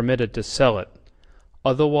 he is permitted to sell it.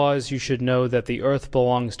 Otherwise you should know that the earth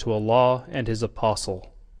belongs to Allah and His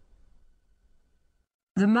Apostle."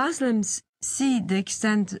 The Muslims see the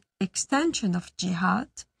extension of jihad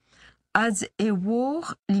as a war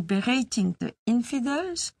liberating the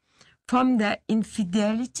infidels from their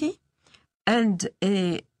infidelity and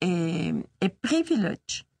a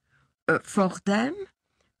privilege for them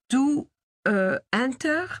to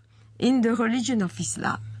enter in the religion of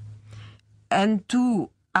Islam and to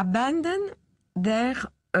abandon their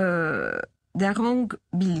wrong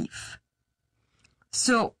belief.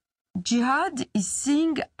 So jihad is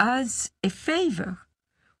seen as a favor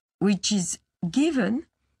which is given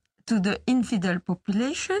to the infidel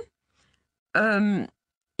population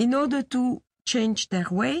in order to change their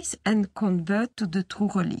ways and convert to the true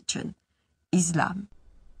religion, Islam.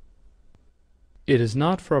 It is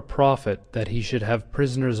not for a prophet that he should have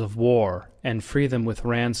prisoners of war and free them with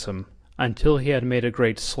ransom until he had made a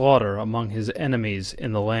great slaughter among his enemies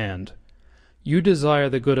in the land. You desire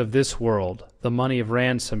the good of this world, the money of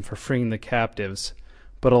ransom for freeing the captives,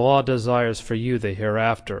 but Allah desires for you the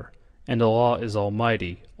hereafter, and Allah is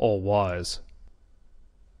Almighty, All-Wise.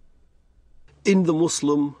 In the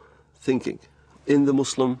Muslim thinking, in the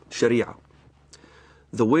Muslim Sharia,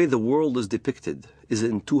 the way the world is depicted is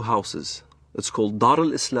in two houses. It's called Dar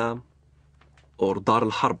al-Islam or Dar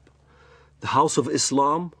al-Harb, the house of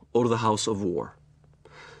Islam or the house of war.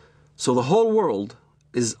 So the whole world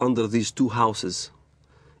is under these two houses.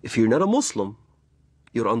 If you're not a Muslim,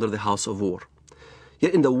 you're under the house of war.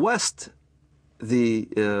 Yet in the West, the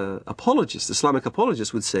apologists, Islamic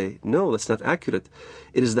apologists would say, no, that's not accurate.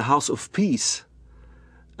 It is the house of peace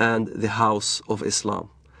and the house of Islam.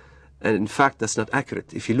 And in fact, that's not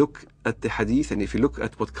accurate. If you look at the hadith and if you look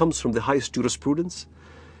at what comes from the highest jurisprudence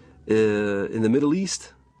in the Middle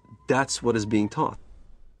East, that's what is being taught.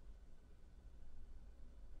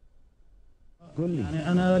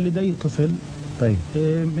 يعني أنا لدي طفل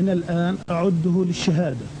من الآن أعده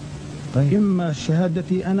للشهادة إما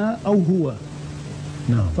شهادتي أنا أو هو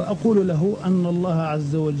فأقول له أن الله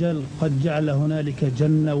عز وجل قد جعل هنالك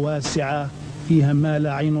جنة واسعة فيها ما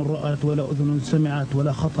لا عين رأت ولا أذن سمعت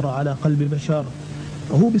ولا خطر على قلب بشر.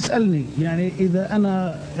 هو بيسألني يعني إذا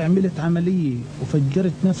أنا عملت عملية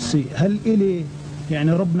وفجرت نفسي هل إلي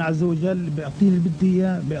يعني ربنا عز وجل بيعطيني اللي بدي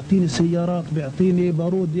إياه، بيعطيني سيارات، بيعطيني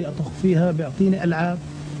بارود أطخ فيها، بيعطيني ألعاب.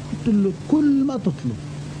 قلت له كل ما تطلب.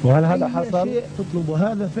 وهل هذا حصل؟ شيء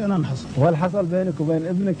تطلبه هذا فعلا حصل. وهل حصل بينك وبين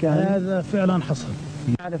ابنك يعني؟ هذا فعلا حصل.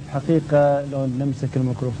 نعرف حقيقة لو نمسك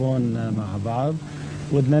الميكروفون مع بعض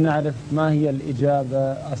ودنا نعرف ما هي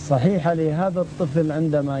الإجابة الصحيحة لهذا الطفل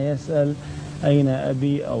عندما يسأل أين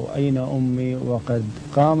أبي أو أين أمي وقد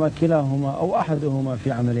قام كلاهما أو أحدهما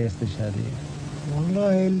في عملية استشهادية.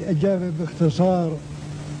 والله الإجابة باختصار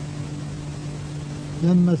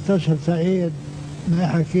لما استشهد سعيد ما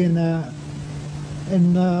حكينا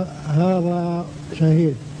إن هذا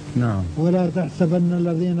شهيد. نعم. ولا تحسبن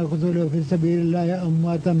الذين قتلوا في سبيل الله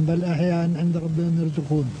أمواتا بل أحياء عند ربهم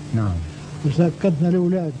يرزقون. نعم. وسكتنا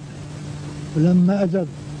الأولاد. ولما أجت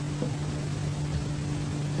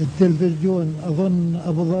التلفزيون أظن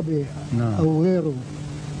أبو ظبي نعم. أو غيره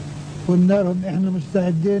قلنا لهم إحنا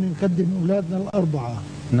مستعدين نقدم أولادنا الأربعة.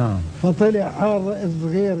 نعم. فطلع هذا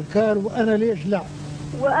الصغير قال وأنا ليش لا؟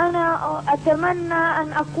 وأنا أتمنى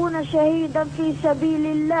أن أكون شهيدا في سبيل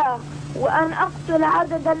الله وأن أقتل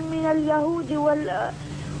عددا من اليهود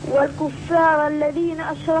والكفار الذين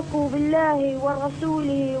أشركوا بالله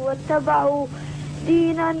ورسوله واتبعوا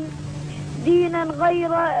دينا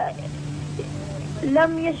غير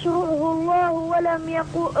لم يشرعه الله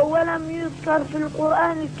ولم يذكر في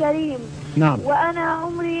القرآن الكريم. نعم.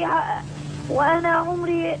 وأنا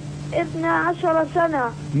عمري 12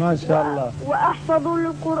 سنة. ما شاء الله. وأحفظ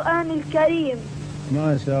القرآن الكريم.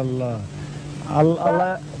 ما شاء الله.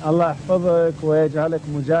 الله يحفظك ويجعلك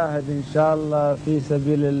مجاهد إن شاء الله في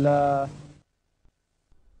سبيل الله.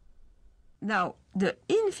 Now, the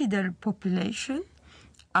infidel population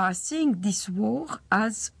are seeing this war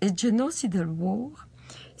as a genocidal war,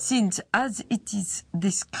 since as it is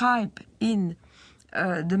described in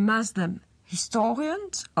the Muslim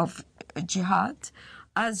historians of Jihad,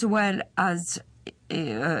 as well as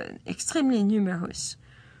extremely numerous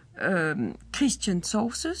Christian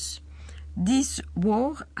sources, this war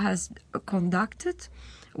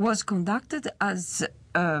was conducted as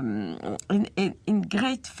in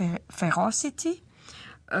great ferocity.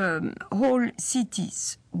 Whole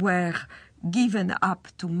cities were given up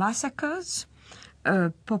to massacres.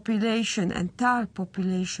 Entire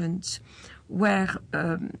populations were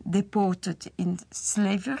deported in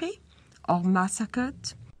slavery or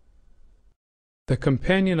massacred. The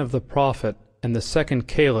companion of the Prophet and the second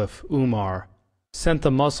Caliph, Umar, sent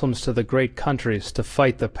the Muslims to the great countries to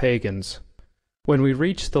fight the pagans. When we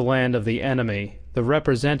reached the land of the enemy, the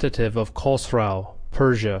representative of Khosrau,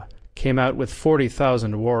 Persia, came out with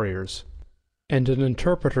 40,000 warriors. And an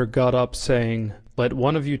interpreter got up saying, "Let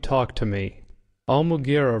one of you talk to me."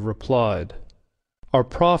 Al-Mughira replied, "Our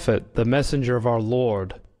Prophet, the messenger of our Lord,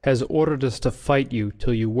 has ordered us to fight you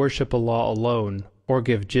till you worship Allah alone, or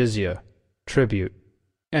give jizya, tribute.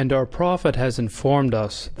 And our Prophet has informed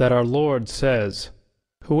us that our Lord says,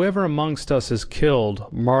 'Whoever amongst us is killed,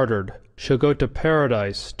 martyred, shall go to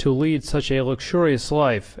paradise to lead such a luxurious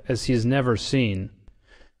life as he has never seen,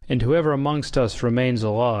 and whoever amongst us remains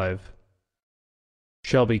alive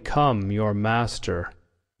shall become your master.'"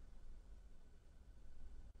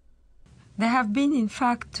 There have been, in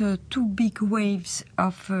fact, two big waves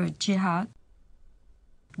of jihad.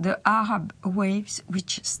 The Arab waves,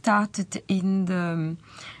 which started in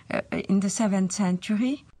the 7th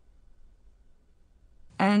century,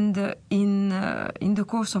 and in the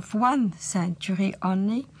course of 1 century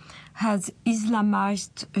only, has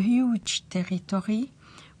Islamized a huge territory,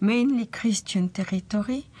 mainly Christian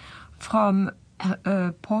territory, from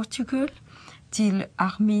Portugal till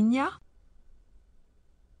Armenia.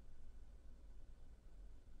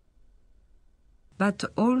 But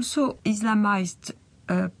also Islamized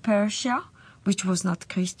Persia, which was not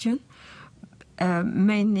Christian,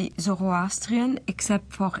 mainly Zoroastrian, except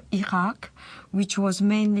for Iraq, which was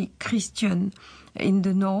mainly Christian in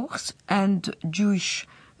the north and Jewish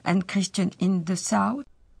and Christian in the south.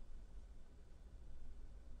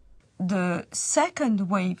 The second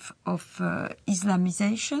wave of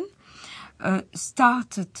Islamization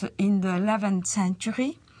started in the 11th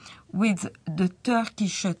century with the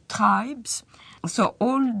Turkish tribes. So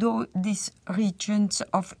all these regions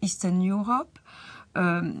of Eastern Europe,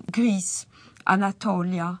 Greece,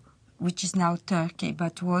 Anatolia, which is now Turkey,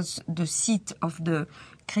 but was the seat of the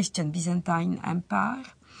Christian Byzantine Empire,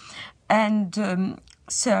 and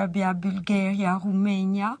Serbia, Bulgaria,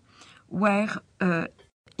 Romania were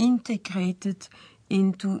integrated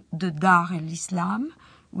into the Dar al-Islam,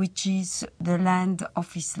 which is the land of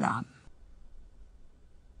Islam.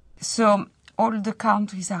 So all the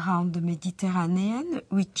countries around the Mediterranean,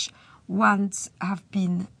 which once have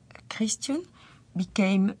been Christian,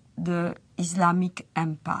 became the Islamic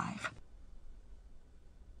Empire.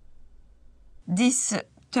 This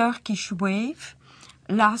Turkish wave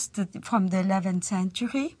lasted from the 11th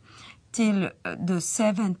century till the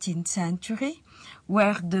 17th century,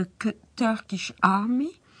 where the Turkish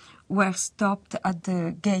army were stopped at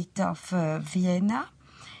the gate of Vienna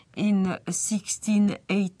in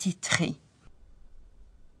 1683.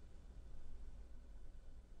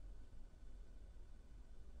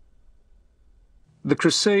 The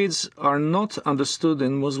Crusades are not understood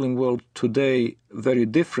in Muslim world today very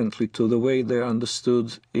differently to the way they are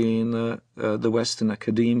understood in the Western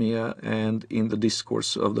academia and in the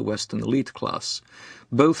discourse of the Western elite class.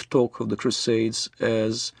 Both talk of the Crusades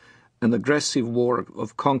as an aggressive war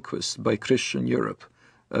of conquest by Christian Europe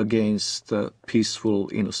against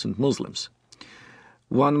peaceful, innocent Muslims.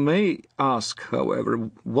 One may ask,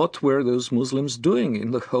 however, what were those Muslims doing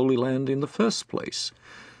in the Holy Land in the first place?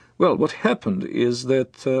 Well, what happened is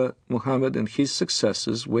that Muhammad and his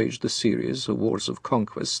successors waged a series of wars of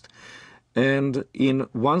conquest, and in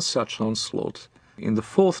one such onslaught, in the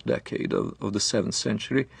 4th decade of the 7th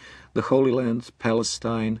century, the Holy Land,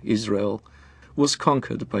 Palestine, Israel, was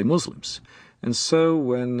conquered by Muslims. And so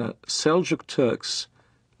when Seljuk Turks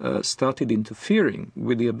started interfering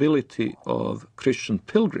with the ability of Christian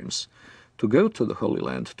pilgrims to go to the Holy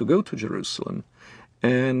Land, to go to Jerusalem,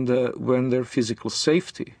 and when their physical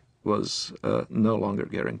safety was no longer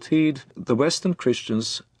guaranteed, the Western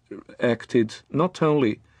Christians acted not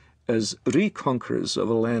only as reconquerors of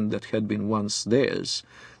a land that had been once theirs,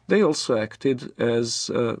 they also acted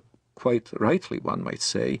as, quite rightly one might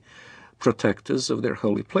say, protectors of their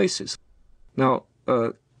holy places. Now,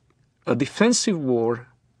 a defensive war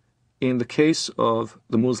in the case of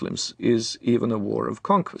the Muslims is even a war of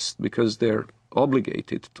conquest, because they're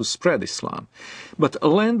obligated to spread Islam. But a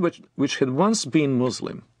land which had once been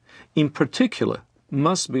Muslim, in particular,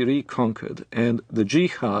 must be reconquered, and the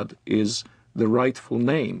Jihad is the rightful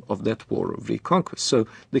name of that war of reconquest. So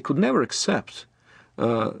they could never accept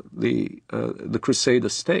the Crusader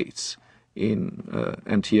states in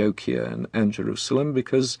Antiochia and Jerusalem,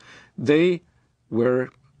 because they were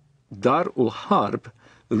Dar-ul Harb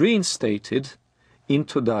reinstated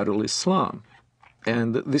into Darul Islam.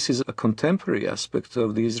 And this is a contemporary aspect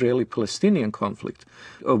of the Israeli-Palestinian conflict,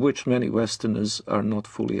 of which many Westerners are not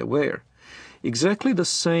fully aware. Exactly the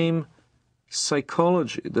same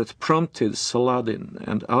psychology that prompted Saladin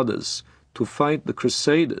and others to fight the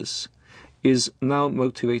Crusaders is now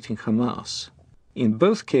motivating Hamas. In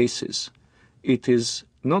both cases, it is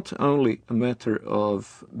not only a matter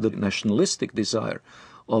of the nationalistic desire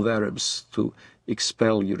of Arabs to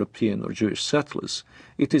expel European or Jewish settlers,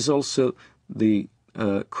 it is also the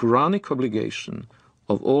Quranic obligation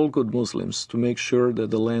of all good Muslims to make sure that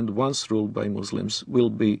the land once ruled by Muslims will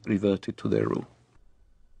be reverted to their rule.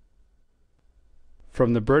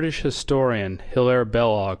 From the British historian Hilaire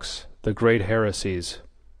Belloc's The Great Heresies,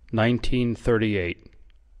 1938.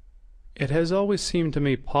 It has always seemed to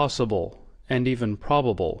me possible, and even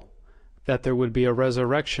probable, that there would be a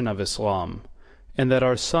resurrection of Islam, and that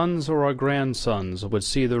our sons or our grandsons would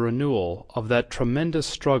see the renewal of that tremendous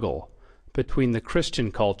struggle between the Christian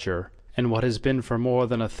culture and what has been for more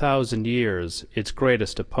than 1,000 years its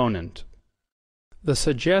greatest opponent. The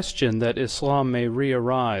suggestion that Islam may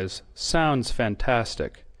re-arise sounds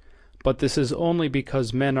fantastic, but this is only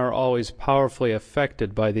because men are always powerfully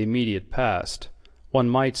affected by the immediate past. One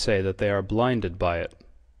might say that they are blinded by it.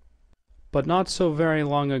 But not so very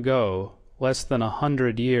long ago, less than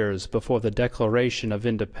 100 years before the Declaration of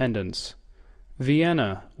Independence,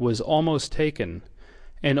 Vienna was almost taken,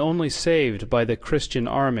 and only saved by the Christian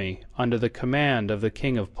army under the command of the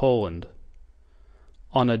King of Poland,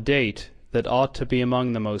 on a date that ought to be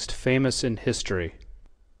among the most famous in history.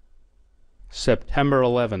 September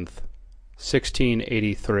 11th,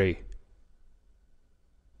 1683.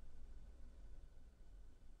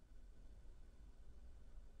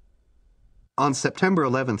 On September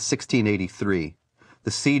 11th, 1683,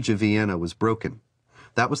 the siege of Vienna was broken.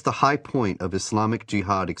 That was the high point of Islamic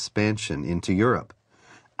Jihad expansion into Europe.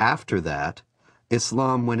 After that,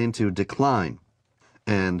 Islam went into decline,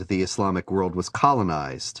 and the Islamic world was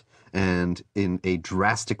colonized and in a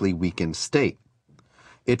drastically weakened state.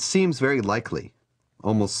 It seems very likely,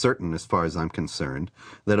 almost certain as far as I'm concerned,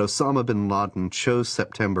 that Osama bin Laden chose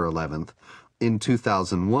September 11th in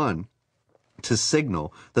 2001 to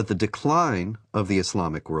signal that the decline of the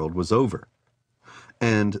Islamic world was over,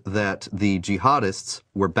 and that the jihadists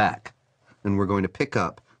were back, and were going to pick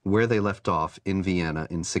up where they left off in Vienna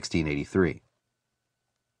in 1683.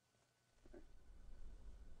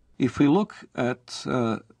 If we look at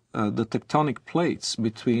the tectonic plates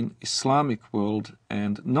between Islamic world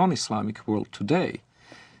and non-Islamic world today,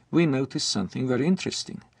 we notice something very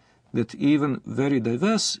interesting, that even very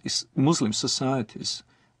diverse Muslim societies,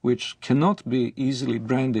 which cannot be easily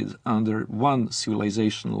branded under one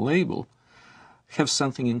civilizational label, have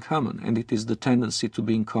something in common, and it is the tendency to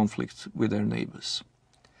be in conflict with their neighbors.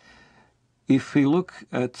 If we look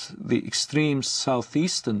at the extreme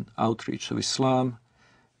southeastern outreach of Islam,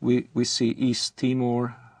 we see East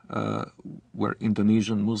Timor, where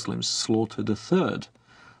Indonesian Muslims slaughtered a third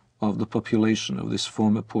of the population of this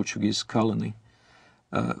former Portuguese colony,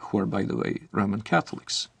 who are, by the way, Roman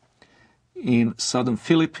Catholics. In southern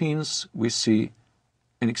Philippines, we see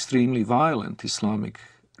an extremely violent Islamic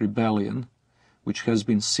rebellion, which has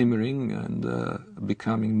been simmering and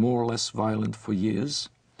becoming more or less violent for years.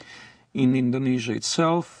 In Indonesia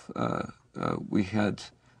itself, we had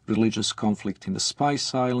religious conflict in the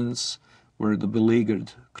Spice Islands, where the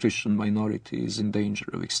beleaguered Christian minority is in danger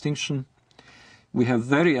of extinction. We have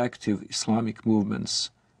very active Islamic movements,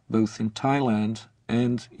 both in Thailand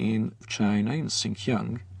and in China, in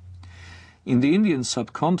Xinjiang. In the Indian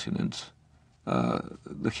subcontinent,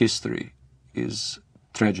 the history is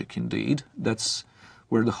tragic indeed. That's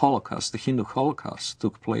where the Holocaust, the Hindu Holocaust,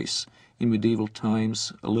 took place in medieval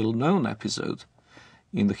times, a little-known episode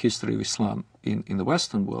in the history of Islam in the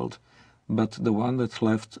Western world, but the one that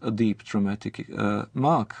left a deep traumatic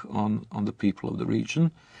mark on the people of the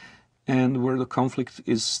region, and where the conflict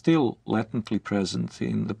is still latently present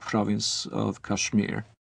in the province of Kashmir.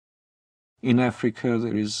 In Africa,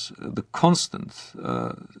 there is the constant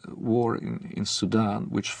war in Sudan,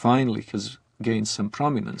 which finally has gained some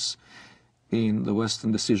prominence in the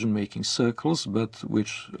Western decision-making circles, but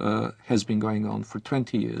which has been going on for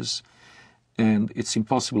 20 years. And it's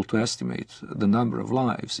impossible to estimate the number of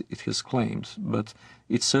lives it has claimed, but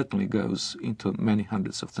it certainly goes into many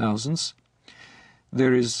hundreds of thousands.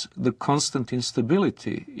 There is the constant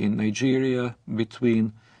instability in Nigeria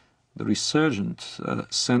between the resurgent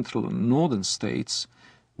central and northern states,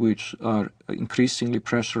 which are increasingly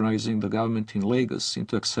pressurizing the government in Lagos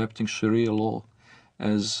into accepting Sharia law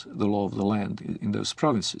as the law of the land in those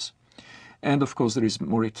provinces. And of course there is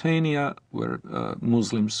Mauritania, where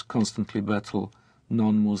Muslims constantly battle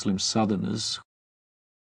non-Muslim southerners.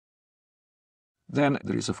 Then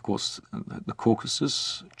there is of course the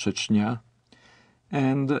Caucasus, Chechnya.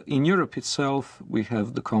 And in Europe itself we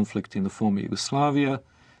have the conflict in the former Yugoslavia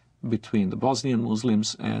between the Bosnian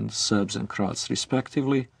Muslims and Serbs and Croats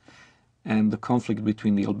respectively, and the conflict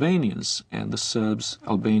between the Albanians and the Serbs,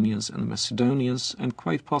 Albanians and the Macedonians, and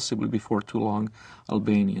quite possibly before too long,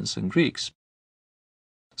 Albanians and Greeks.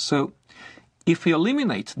 So, if we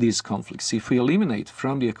eliminate these conflicts, if we eliminate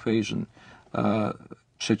from the equation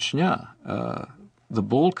Chechnya, the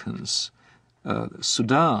Balkans,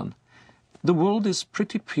 Sudan, the world is a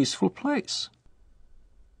pretty peaceful place.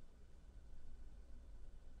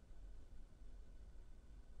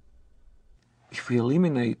 If we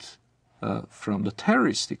eliminate from the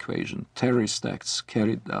terrorist equation, terrorist acts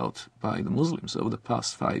carried out by the Muslims over the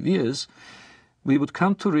past 5 years, we would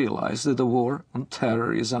come to realize that the war on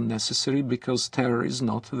terror is unnecessary because terror is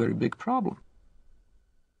not a very big problem.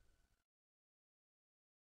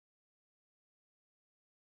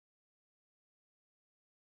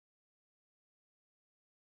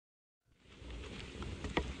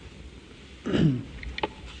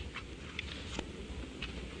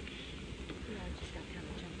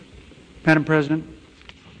 Madam President.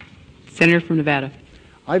 Senator from Nevada.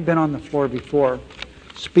 I've been on the floor before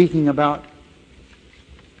speaking about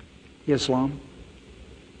Islam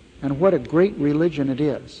and what a great religion it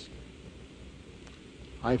is.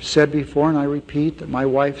 I've said before, and I repeat, that my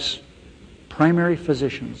wife's primary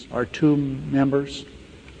physicians are 2 members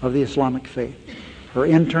of the Islamic faith, her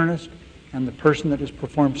internist and the person that has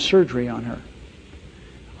performed surgery on her.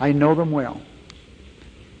 I know them well,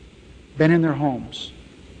 been in their homes,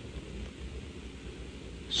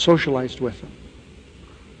 socialized with them,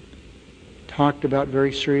 talked about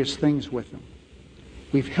very serious things with them.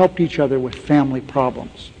 We've helped each other with family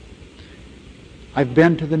problems. I've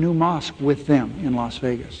been to the new mosque with them in Las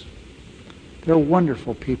Vegas. They're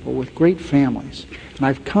wonderful people with great families. And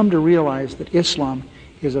I've come to realize that Islam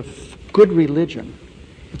is a good religion.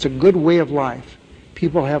 It's a good way of life.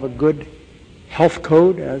 People have a good health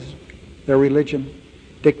code, as their religion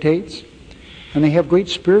dictates, and they have great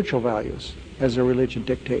spiritual values, as their religion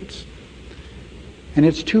dictates. And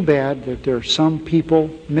it's too bad that there are some people,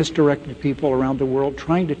 misdirected people around the world,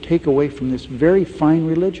 trying to take away from this very fine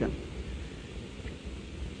religion.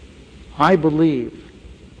 I believe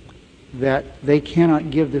that they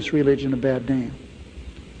cannot give this religion a bad name.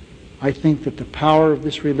 I think that the power of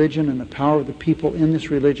this religion and the power of the people in this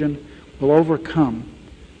religion will overcome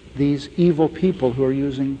these evil people who are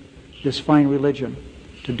using this fine religion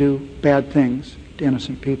to do bad things to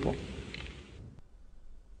innocent people.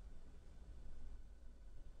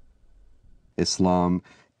 Islam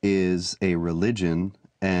is a religion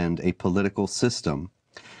and a political system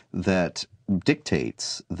that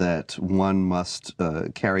dictates that one must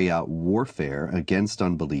carry out warfare against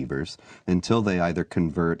unbelievers until they either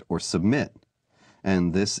convert or submit.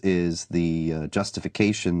 And this is the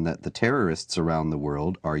justification that the terrorists around the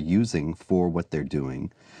world are using for what they're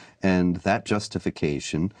doing. And that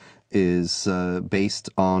justification is based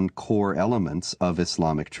on core elements of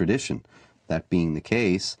Islamic tradition. That being the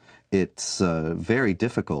case, it's very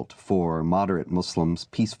difficult for moderate Muslims,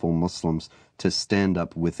 peaceful Muslims, to stand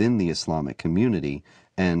up within the Islamic community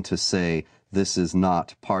and to say this is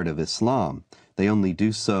not part of Islam. They only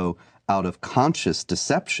do so out of conscious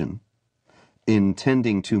deception,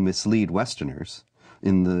 intending to mislead Westerners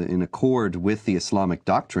in accord with the Islamic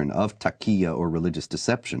doctrine of taqiyya or religious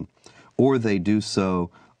deception, or they do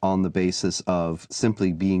so on the basis of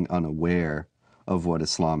simply being unaware of what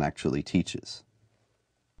Islam actually teaches.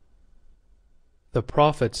 The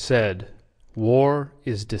Prophet said, "War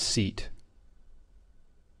is deceit."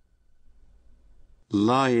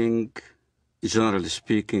 Lying, generally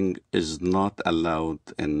speaking, is not allowed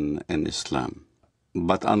in Islam.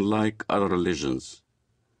 But unlike other religions,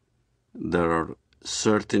 there are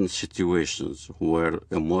certain situations where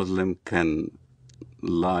a Muslim can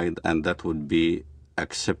lie, and that would be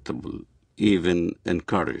acceptable, even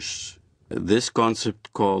encouraged. This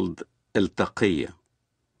concept called al-taqiyya.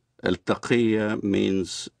 Al-taqiyya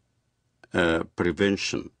means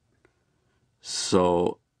prevention.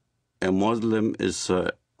 So a Muslim is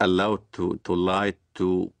allowed to lie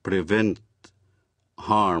to prevent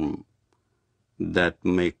harm that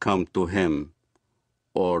may come to him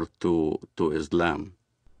or to Islam.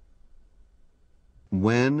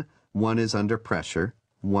 When one is under pressure,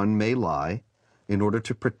 one may lie in order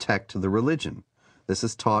to protect the religion. This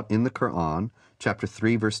is taught in the Quran, chapter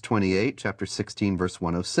 3, verse 28, chapter 16, verse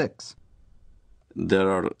 106. There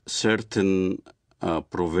are certain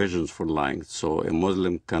provisions for lying. So a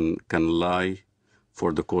Muslim can lie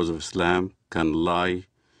for the cause of Islam, can lie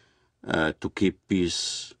to keep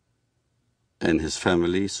peace in his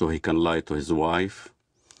family, so he can lie to his wife.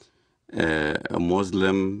 A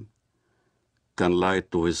Muslim can lie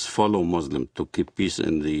to his fellow Muslim to keep peace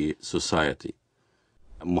in the society.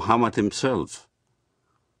 Muhammad himself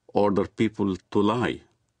ordered people to lie.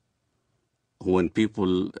 When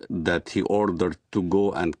people that he ordered to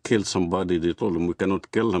go and kill somebody, they told him, we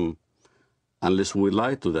cannot kill him unless we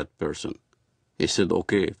lie to that person. He said,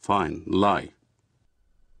 okay, fine, lie.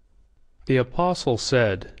 The Apostle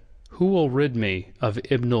said, "Who will rid me of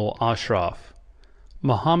Ibn al-Ashraf?"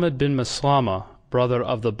 Muhammad bin Maslama, brother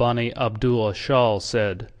of the Bani Abdul Ashal,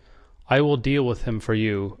 said, "I will deal with him for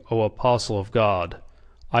you, O Apostle of God.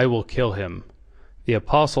 I will kill him." The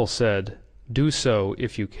Apostle said, "Do so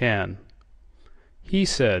if you can." He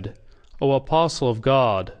said, "O Apostle of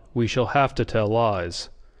God, we shall have to tell lies."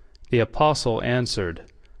 The Apostle answered,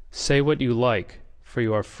 "Say what you like, for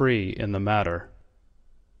you are free in the matter."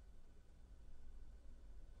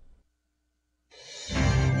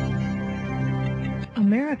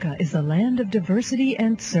 America is a land of diversity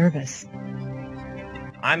and service.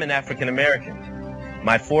 I'm an African American.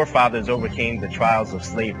 My forefathers overcame the trials of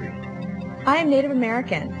slavery. I am Native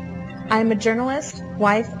American. I am a journalist,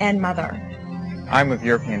 wife, and mother. I'm of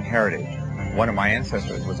European heritage. One of my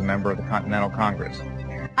ancestors was a member of the Continental Congress.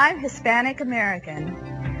 I'm Hispanic American.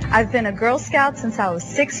 I've been a Girl Scout since I was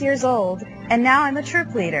 6 years old, and now I'm a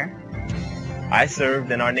troop leader. I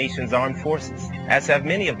served in our nation's armed forces, as have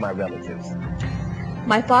many of my relatives.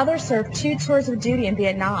 My father served 2 tours of duty in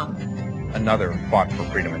Vietnam. Another fought for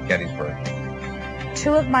freedom at Gettysburg.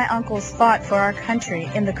 2 of my uncles fought for our country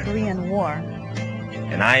in the Korean War.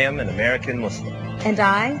 And I am an American Muslim. And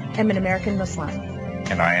I am an American Muslim.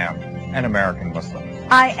 And I am an American Muslim.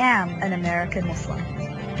 I am an American Muslim.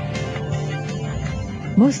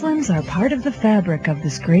 Muslims are part of the fabric of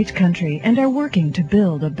this great country and are working to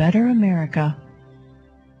build a better America.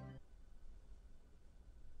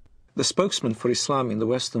 The spokesmen for Islam in the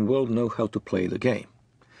Western world know how to play the game.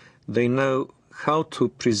 They know how to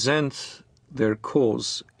present their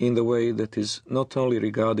cause in the way that is not only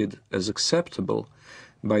regarded as acceptable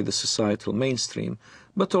by the societal mainstream,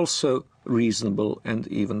 but also reasonable and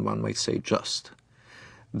even, one might say, just.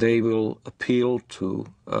 They will appeal to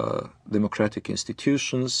democratic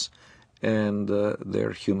institutions and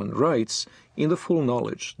their human rights, in the full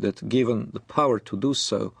knowledge that given the power to do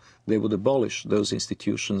so, they would abolish those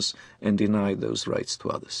institutions and deny those rights to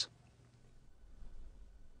others.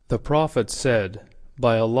 The Prophet said,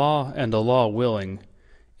 "By Allah and Allah willing,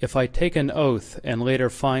 if I take an oath and later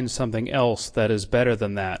find something else that is better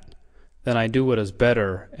than that, then I do what is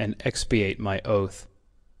better and expiate my oath."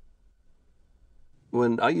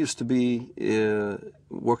 When I used to be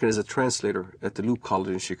working as a translator at the Loop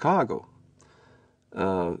College in Chicago,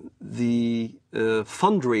 the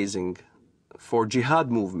fundraising for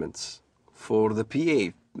jihad movements, for the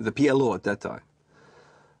PLO at that time,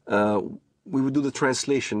 we would do the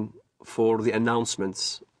translation for the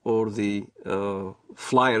announcements or the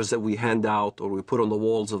flyers that we hand out or we put on the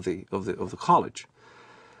walls of the college.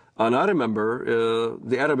 And I remember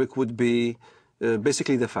the Arabic would be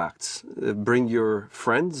basically the facts. Bring your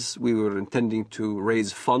friends. We were intending to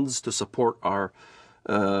raise funds to support our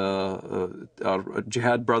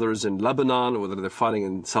jihad brothers in Lebanon, whether they're fighting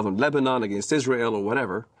in southern Lebanon against Israel or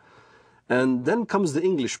whatever. And then comes the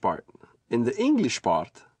English part. In the English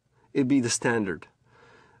part, it'd be the standard.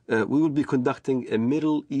 We would be conducting a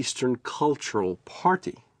Middle Eastern cultural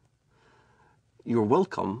party. You're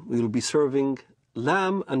welcome. We will be serving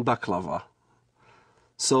lamb and baklava.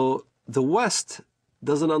 So the West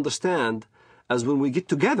doesn't understand, as when we get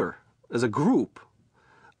together as a group,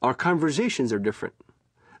 our conversations are different.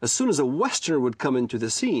 As soon as a Westerner would come into the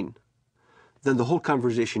scene, then the whole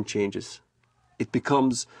conversation changes. It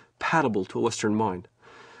becomes palatable to a Western mind.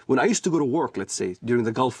 When I used to go to work, let's say, during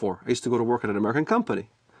the Gulf War, I used to go to work at an American company.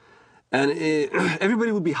 And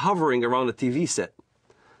everybody would be hovering around a TV set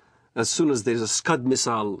as soon as there's a Scud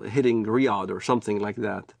missile hitting Riyadh or something like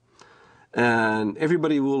that. And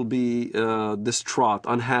everybody will be distraught,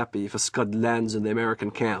 unhappy if a Scud lands in the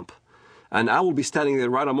American camp. And I will be standing there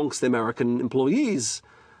right amongst the American employees.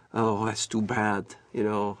 Oh, that's too bad, you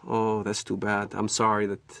know. Oh, that's too bad. I'm sorry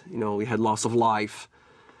that, you know, we had loss of life.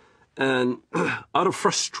 And out of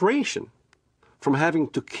frustration from having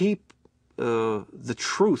to keep the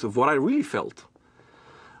truth of what I really felt,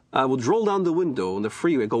 I would roll down the window on the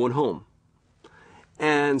freeway going home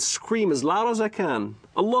and scream as loud as I can,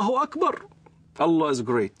 Allahu Akbar, Allah is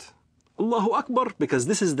great. Allahu Akbar, because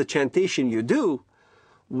this is the chantation you do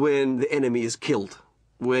when the enemy is killed,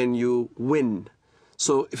 when you win.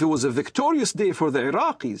 So if it was a victorious day for the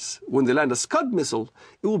Iraqis, when they land a Scud missile,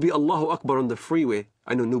 it will be Allahu Akbar on the freeway.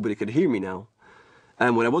 I know nobody could hear me now.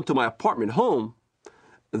 And when I went to my apartment home,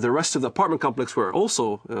 the rest of the apartment complex were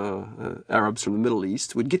also Arabs from the Middle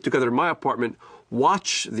East. We'd get together in my apartment,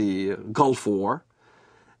 watch the Gulf War,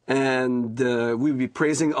 and we'd be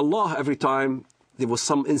praising Allah every time there was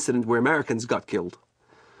some incident where Americans got killed.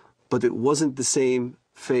 But it wasn't the same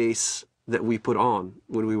face that we put on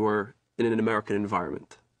when we were in an American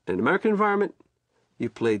environment. In an American environment, you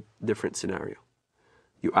played different scenario.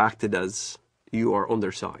 You acted as you are on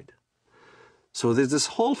their side. So there's this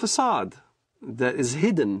whole facade that is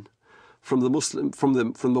hidden from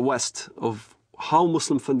the West of how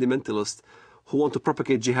Muslim fundamentalists who want to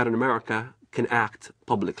propagate jihad in America can act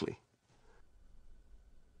publicly.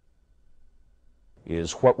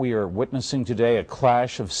 Is what we are witnessing today a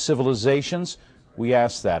clash of civilizations? We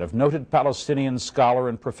ask that of noted Palestinian scholar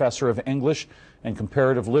and professor of English and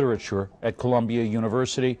comparative literature at Columbia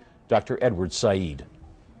University, Dr. Edward Said.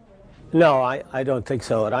 No, I don't think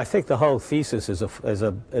so. And I think the whole thesis is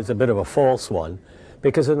a bit of a false one.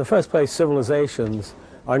 Because in the first place, civilizations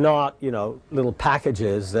are not, you know, little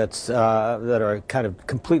packages that are kind of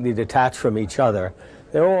completely detached from each other.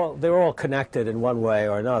 They're all connected in one way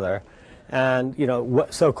or another. And, you know,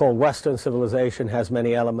 so-called Western civilization has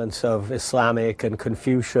many elements of Islamic and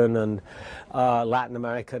Confucian and Latin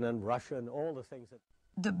American and Russian, all the things that...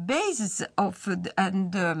 The basis of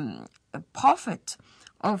and prophet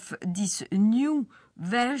of this new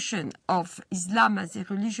version of Islam as a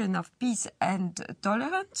religion of peace and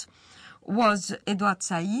tolerance was Edward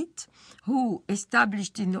Said, who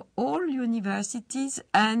established in all universities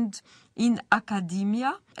and in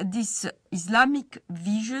academia this Islamic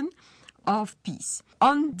vision of peace.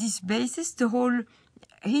 On this basis, the whole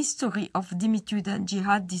history of dhimmitude and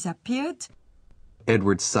jihad disappeared.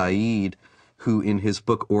 Edward Said, who in his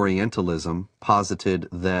book Orientalism posited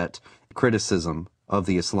that criticism of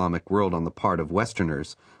the Islamic world on the part of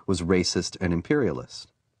Westerners was racist and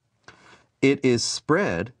imperialist. It is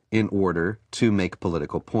spread in order to make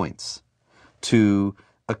political points, to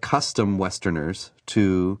accustom Westerners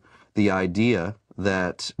to the idea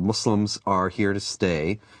that Muslims are here to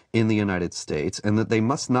stay in the United States and that they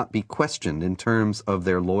must not be questioned in terms of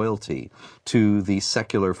their loyalty to the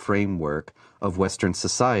secular framework of Western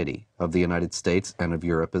society, of the United States and of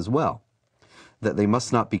Europe as well. that they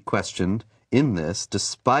must not be questioned in this,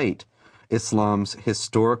 despite Islam's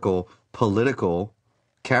historical, political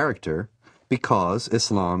character, because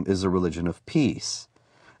Islam is a religion of peace.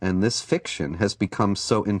 And this fiction has become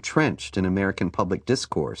so entrenched in American public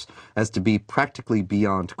discourse as to be practically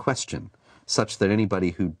beyond question, such that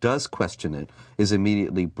anybody who does question it is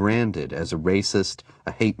immediately branded as a racist,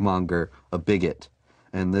 a hate monger, a bigot.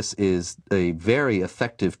 And this is a very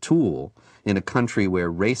effective tool in a country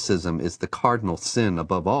where racism is the cardinal sin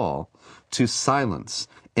above all, to silence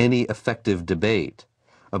any effective debate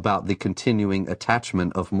about the continuing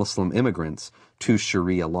attachment of Muslim immigrants to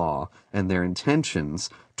Sharia law and their intentions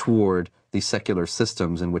toward the secular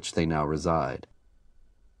systems in which they now reside.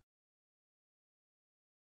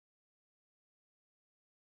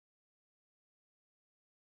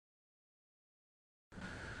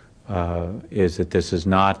 Is that this is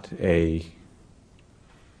not a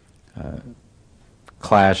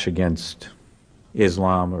clash against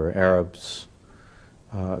Islam or Arabs.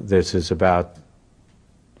 This is about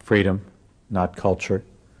freedom, not culture.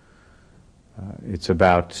 It's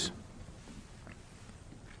about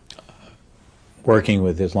working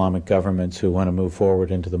with Islamic governments who want to move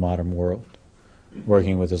forward into the modern world,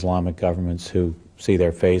 working with Islamic governments who see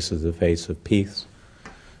their face as the face of peace,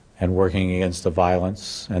 and working against the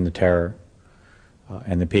violence and the terror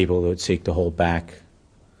and the people that seek to hold back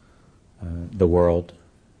the world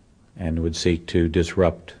and would seek to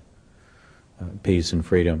disrupt peace and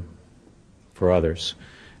freedom for others.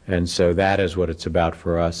 And so that is what it's about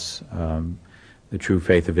for us. The true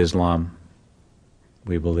faith of Islam,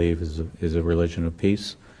 we believe, is a religion of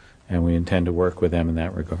peace, and we intend to work with them in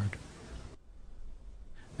that regard.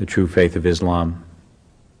 The true faith of Islam,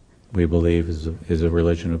 we believe, is a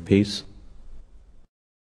religion of peace.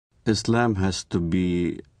 Islam has to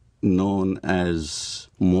be known as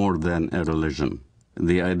more than a religion.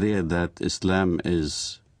 The idea that Islam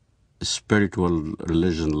is a spiritual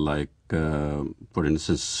religion like, for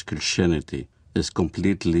instance, Christianity, is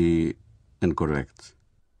completely incorrect.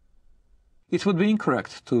 It would be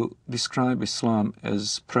incorrect to describe Islam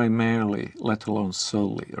as primarily, let alone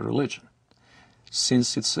solely, a religion.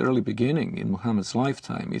 Since its early beginning in Muhammad's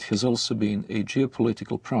lifetime, it has also been a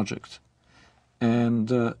geopolitical project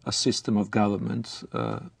and a system of government,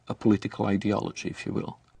 a political ideology, if you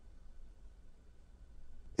will.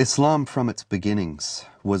 Islam from its beginnings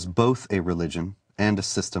was both a religion and a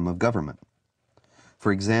system of government.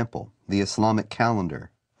 For example, the Islamic calendar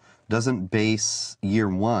doesn't base year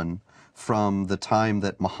one from the time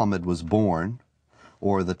that Muhammad was born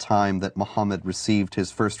or the time that Muhammad received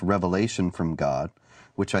his first revelation from God,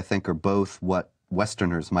 which I think are both what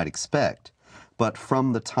Westerners might expect, but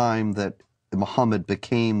from the time that Muhammad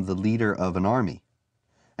became the leader of an army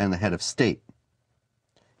and the head of state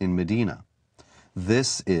in Medina.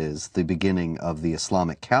 This is the beginning of the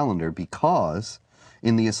Islamic calendar because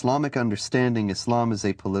in the Islamic understanding, Islam is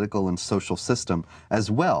a political and social system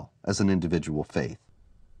as well as an individual faith.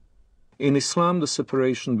 In Islam, the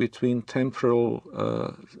separation between temporal,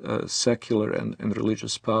 secular, and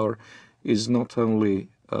religious power is not only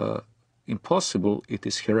impossible, it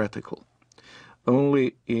is heretical.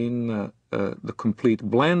 Only in the complete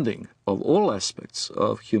blending of all aspects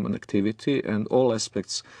of human activity and all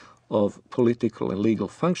aspects of political and legal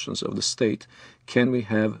functions of the state can we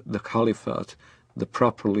have the caliphate, the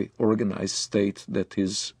properly organized state that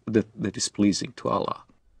is pleasing to Allah.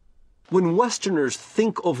 When Westerners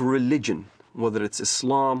think of religion, whether it's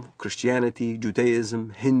Islam, Christianity, Judaism,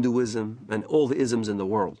 Hinduism, and all the isms in the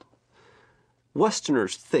world,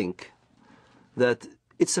 Westerners think that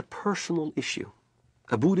it's a personal issue.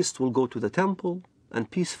 A Buddhist will go to the temple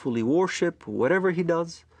and peacefully worship whatever he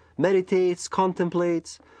does, meditates,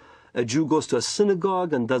 contemplates. A Jew goes to a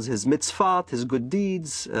synagogue and does his mitzvot, his good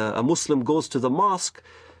deeds. A Muslim goes to the mosque,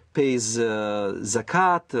 pays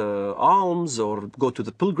zakat, alms, or go to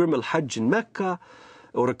the pilgrim, al-Hajj in Mecca,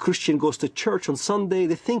 or a Christian goes to church on Sunday.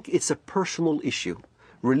 They think it's a personal issue,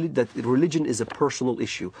 that religion is a personal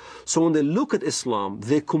issue. So when they look at Islam,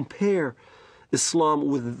 they compare Islam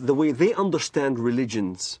with the way they understand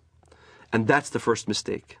religions. And that's the first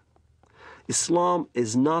mistake. Islam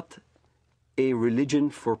is not a religion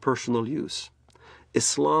for personal use.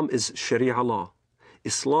 Islam is Sharia law.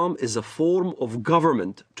 Islam is a form of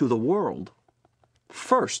government to the world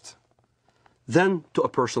first, then to a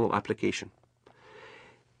personal application.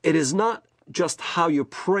 It is not just how you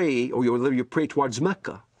pray or whether you pray towards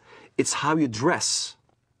Mecca. It's how you dress.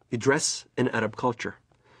 You dress in Arab culture.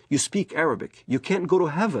 You speak Arabic. You can't go to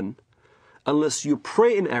heaven unless you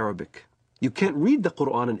pray in Arabic. You can't read the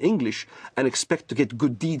Quran in English and expect to get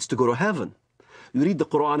good deeds to go to heaven. You read the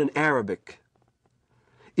Quran in Arabic.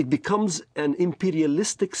 it becomes an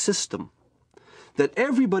imperialistic system that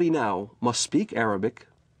everybody now must speak Arabic,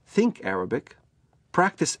 think Arabic,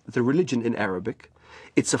 practice the religion in Arabic.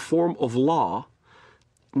 It's a form of law,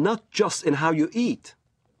 not just in how you eat,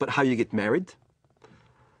 but how you get married,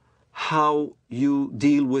 how you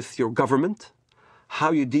deal with your government,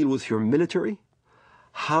 how you deal with your military,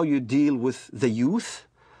 how you deal with the youth,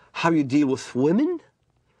 how you deal with women.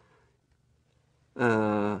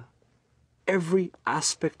 Every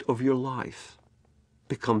aspect of your life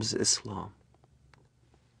becomes Islam.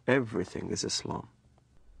 Everything is Islam.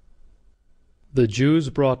 The Jews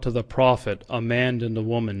brought to the Prophet a man and a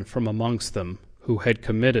woman from amongst them who had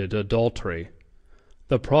committed adultery.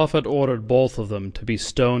 The Prophet ordered both of them to be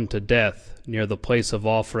stoned to death near the place of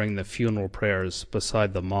offering the funeral prayers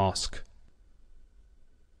beside the mosque.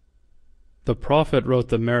 The Prophet wrote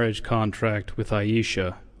the marriage contract with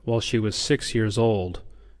Aisha while she was 6 years old,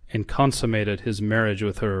 and consummated his marriage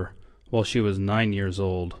with her while she was 9 years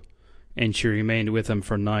old, and she remained with him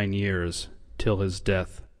for 9 years, till his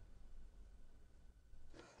death.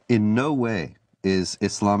 In no way is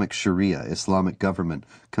Islamic Sharia, Islamic government,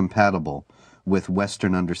 compatible with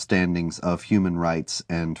Western understandings of human rights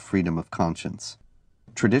and freedom of conscience.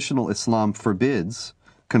 Traditional Islam forbids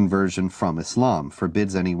conversion from Islam,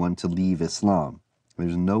 forbids anyone to leave Islam.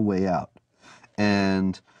 There's no way out.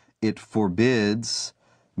 And it forbids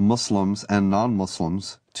Muslims and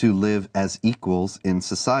non-Muslims to live as equals in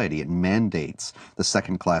society. It mandates the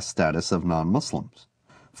second-class status of non-Muslims,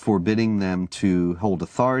 forbidding them to hold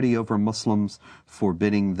authority over Muslims,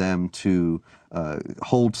 forbidding them to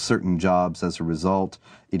hold certain jobs as a result.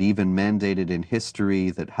 It even mandated in history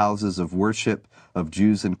that houses of worship of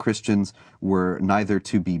Jews and Christians were neither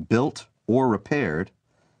to be built or repaired,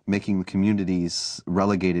 making the communities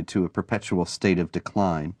relegated to a perpetual state of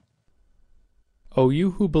decline. O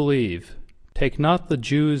you who believe, take not the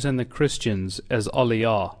Jews and the Christians as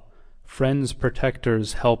awliya, friends,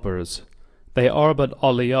 protectors, helpers. They are but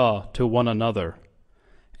awliya to one another.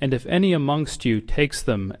 And if any amongst you takes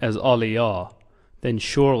them as awliya, then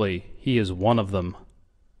surely he is one of them.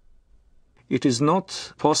 It is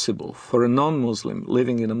not possible for a non-Muslim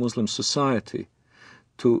living in a Muslim society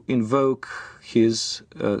to invoke his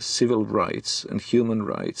civil rights and human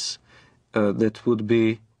rights that would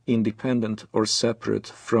be independent or separate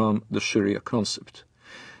from the Sharia concept.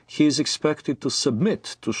 He is expected to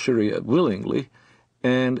submit to Sharia willingly,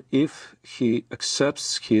 and if he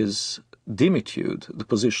accepts his dimitude, the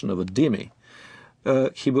position of a dhimmi,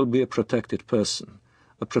 he will be a protected person.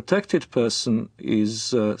 A protected person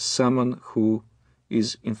is someone who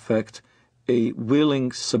is in fact a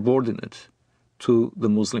willing subordinate to the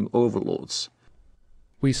Muslim overlords.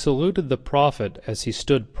 We saluted the Prophet as he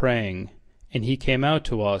stood praying, and he came out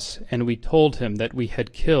to us, and we told him that we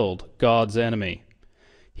had killed God's enemy.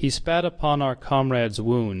 He spat upon our comrades'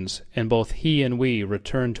 wounds, and both he and we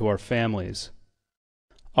returned to our families.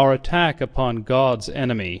 Our attack upon God's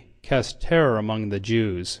enemy cast terror among the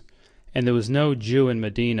Jews, and there was no Jew in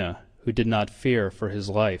Medina who did not fear for his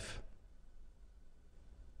life.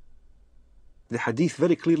 The hadith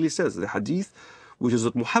very clearly says, the hadith, which is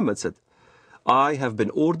what Muhammad said, I have been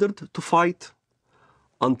ordered to fight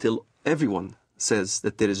until everyone says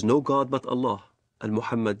that there is no God but Allah, and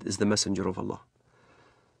Muhammad is the messenger of Allah.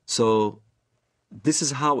 So this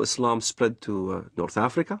is how Islam spread to North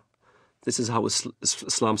Africa. This is how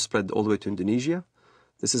Islam spread all the way to Indonesia.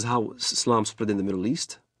 This is how Islam spread in the Middle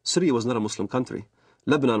East. Syria was not a Muslim country.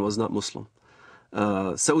 Lebanon was not Muslim.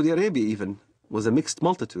 Saudi Arabia even was a mixed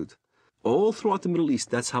multitude. All throughout the Middle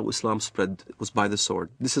East, that's how Islam spread, was by the sword.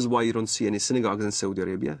 This is why you don't see any synagogues in Saudi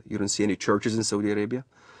Arabia. You don't see any churches in Saudi Arabia.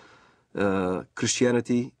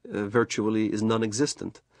 Christianity virtually is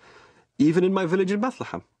non-existent. Even in my village in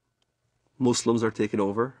Bethlehem, Muslims are taken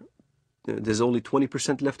over. There's only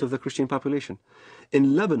 20% left of the Christian population.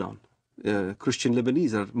 In Lebanon, Christian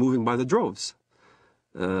Lebanese are moving by the droves.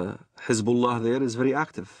 Hezbollah there is very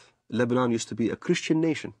active. Lebanon used to be a Christian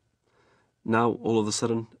nation. Now, all of a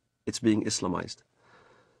sudden, it's being Islamized.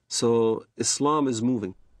 So, Islam is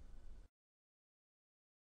moving.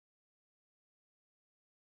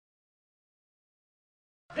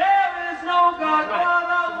 There is no God but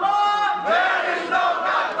Allah. There is no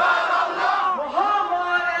God but Allah.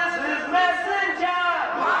 Muhammad is his messenger.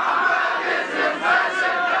 Muhammad is his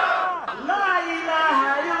messenger. La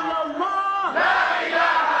ilaha illallah. La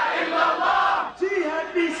ilaha illallah. Jihad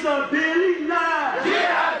fi sabilillah.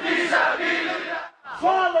 Jihad fi sabilillah.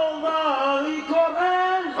 Follow the Holy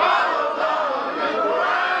Koran. Follow the Holy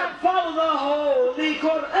Koran. Follow the Holy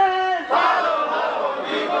Koran. Follow the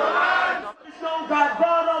Holy Koran. There is no God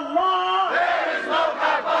but Allah. There is no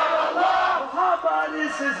God but Allah. Muhammad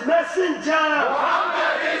is his messenger.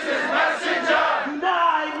 Muhammad is his messenger.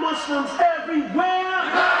 Unite Muslims everywhere.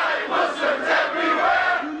 Unite Muslims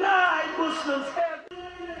everywhere. Unite Muslims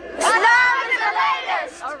everywhere. Islam is the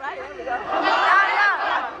latest. All right, here we go.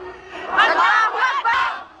 Allahu Akbar.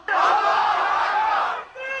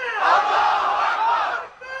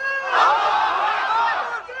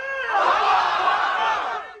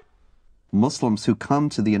 Muslims who come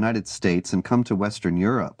to the United States and come to Western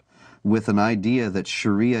Europe with an idea that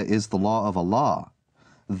Sharia is the law of Allah,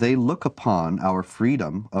 they look upon our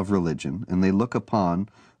freedom of religion and they look upon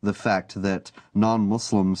the fact that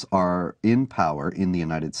non-Muslims are in power in the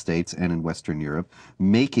United States and in Western Europe,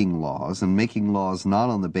 making laws, and making laws not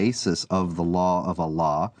on the basis of the law of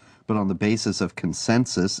Allah, but on the basis of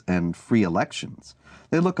consensus and free elections.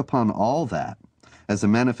 They look upon all that as a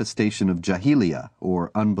manifestation of jahiliyyah, or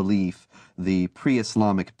unbelief, the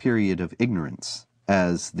pre-Islamic period of ignorance,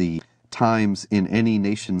 as the times in any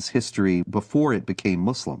nation's history before it became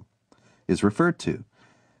Muslim is referred to.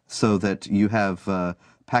 So that you have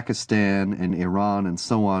Pakistan and Iran and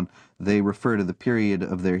so on, they refer to the period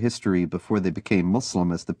of their history before they became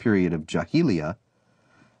Muslim as the period of jahiliyyah.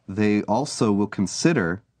 They also will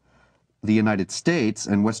consider the United States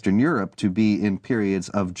and Western Europe to be in periods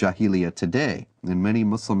of jahiliyyah today. And many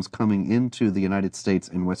Muslims coming into the United States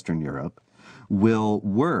and Western Europe will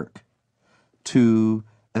work to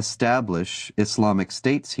establish Islamic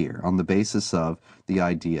states here on the basis of the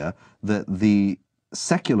idea that the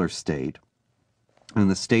secular state and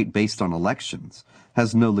the state based on elections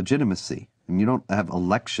has no legitimacy. And you don't have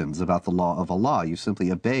elections about the law of Allah. You simply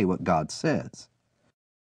obey what God says.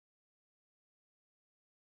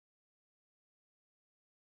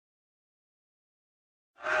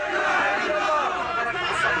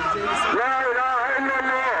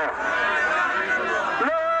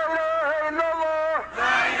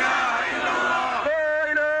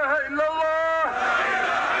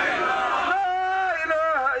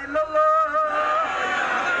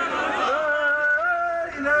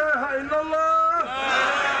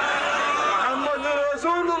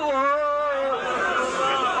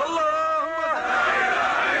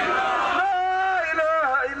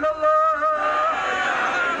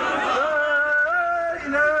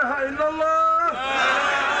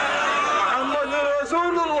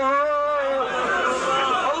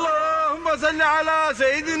 على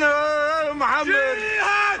سيدنا محمد.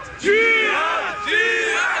 جهاد جهاد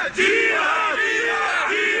جهاد جهاد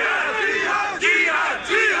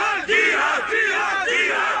جهاد جهاد جهاد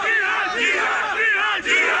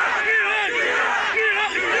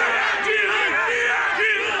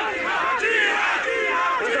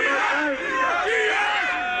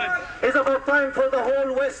It's about time for the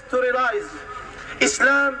whole West to realize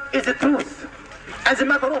Islam is the truth. As a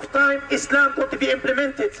matter of time, Islam got to be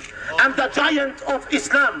implemented. And the giant of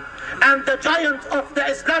Islam and the giant of the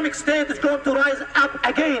Islamic State is going to rise up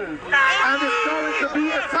again. And it's going to be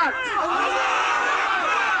a fact.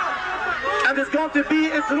 And it's going to be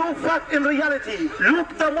a true fact in reality.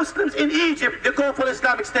 Look, the Muslims in Egypt, they go for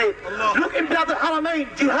Islamic State. Look in Bilad al-Haramain,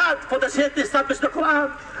 Jihad for the sake to establish the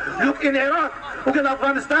Quran. Look in Iraq, look in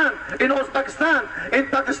Afghanistan, in Uzbekistan, in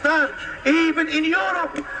Pakistan, even in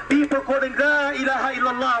Europe, people calling La ilaha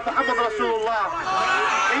illallah, Muhammad Rasulullah.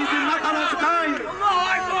 It's a matter of time.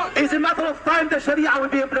 It's a matter of time the Sharia will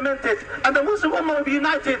be implemented and the Muslim Ummah will be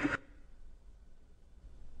united.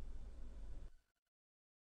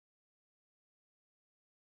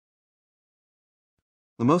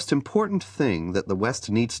 The most important thing that the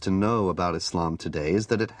West needs to know about Islam today is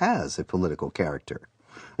that it has a political character,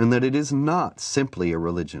 and that it is not simply a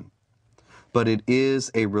religion, but it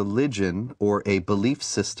is a religion or a belief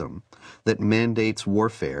system that mandates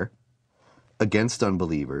warfare against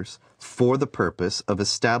unbelievers for the purpose of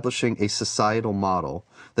establishing a societal model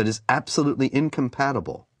that is absolutely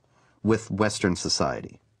incompatible with Western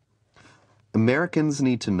society. Americans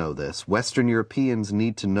need to know this. Western Europeans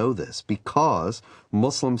need to know this because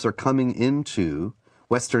Muslims are coming into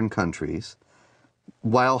Western countries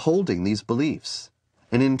while holding these beliefs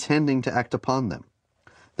and intending to act upon them.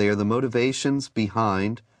 They are the motivations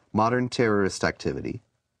behind modern terrorist activity,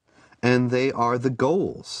 and they are the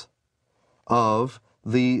goals of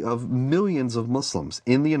millions of Muslims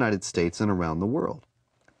in the United States and around the world.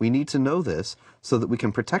 We need to know this so that we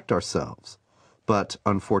can protect ourselves. But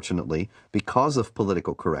unfortunately, because of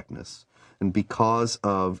political correctness and because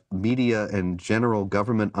of media and general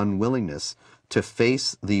government unwillingness to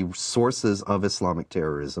face the sources of Islamic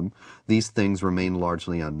terrorism, these things remain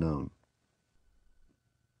largely unknown.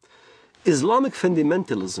 Islamic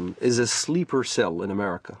fundamentalism is a sleeper cell in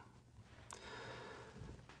America.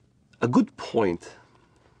 A good point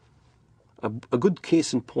A good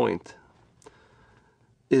case in point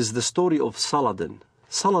is the story of Saladin.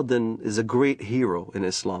 Saladin is a great hero in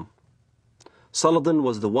Islam. Saladin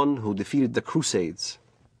was the one who defeated the Crusades.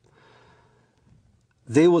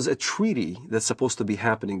 There was a treaty that's supposed to be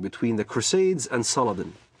happening between the Crusades and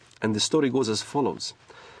Saladin. And the story goes as follows.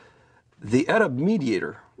 The Arab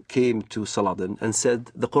mediator came to Saladin and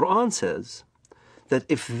said, the Quran says that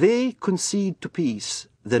if they concede to peace,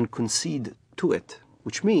 then concede to it.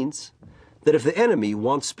 Which means that if the enemy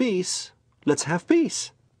wants peace, let's have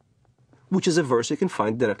peace. Which is a verse you can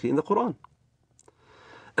find directly in the Quran.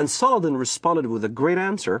 And Saladin responded with a great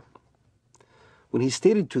answer when he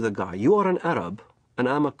stated to the guy, you are an Arab and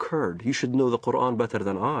I'm a Kurd. You should know the Quran better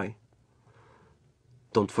than I.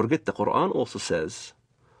 Don't forget the Quran also says,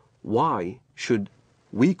 why should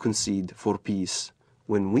we concede for peace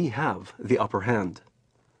when we have the upper hand?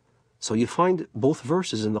 So you find both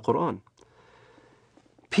verses in the Quran.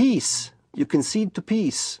 Peace, you concede to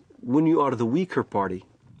peace when you are the weaker party.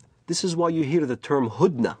 This is why you hear the term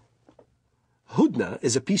hudna. Hudna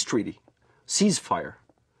is a peace treaty, ceasefire.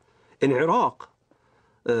 In Iraq,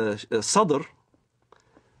 Sadr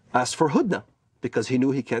asked for hudna because he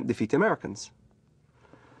knew he can't defeat Americans.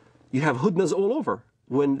 You have hudnas all over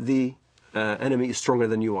when the enemy is stronger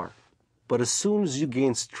than you are. But as soon as you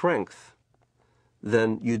gain strength,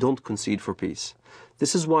 then you don't concede for peace.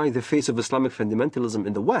 This is why the face of Islamic fundamentalism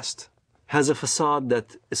in the West has a facade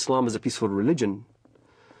that Islam is a peaceful religion,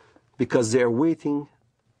 because they are waiting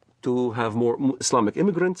to have more Islamic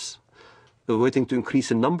immigrants, they're waiting to increase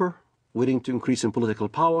in number, waiting to increase in political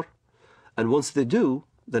power, and once they do,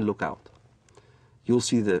 then look out. You'll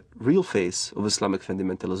see the real face of Islamic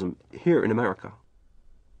fundamentalism here in America.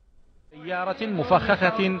 سيارة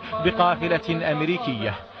مفخخة بقافلة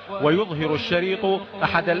أمريكية ويظهر الشريط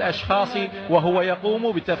أحد الأشخاص وهو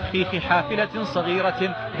يقوم بتفخيخ حافلة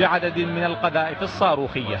صغيرة بعدد من القذائف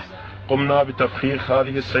الصاروخية. قمنا بتفخيخ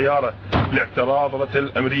هذه السيارة لاعتراض رتل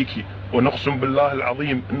الأمريكي، ونقسم بالله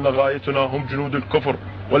العظيم إن غايتنا هم جنود الكفر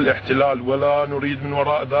والاحتلال، ولا نريد من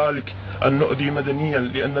وراء ذلك أن نؤذي مدنيا،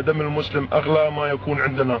 لأن دم المسلم أغلى ما يكون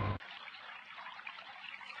عندنا.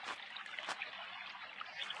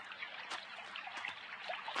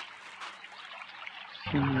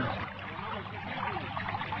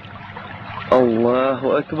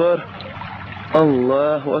 الله أكبر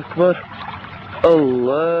الله أكبر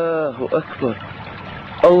الله أكبر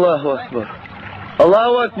الله أكبر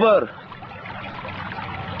الله أكبر.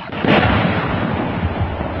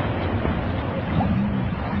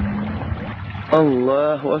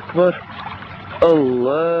 الله أكبر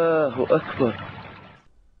الله أكبر.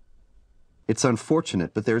 It's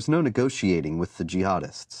unfortunate, but there is no negotiating with the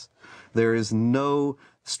jihadists. There is no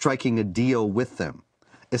striking a deal with them.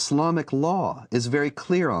 Islamic law is very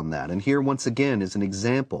clear on that, and here once again is an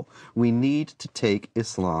example. We need to take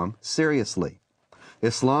Islam seriously.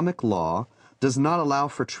 Islamic law does not allow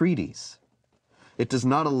for treaties. It does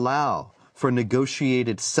not allow for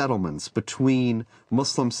negotiated settlements between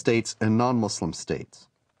Muslim states and non-Muslim states.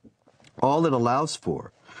 All it allows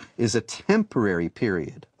for is a temporary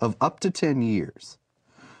period of up to 10 years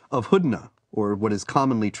of hudna, or what is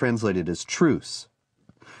commonly translated as truce,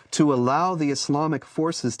 to allow the Islamic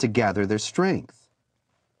forces to gather their strength.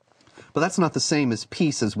 But that's not the same as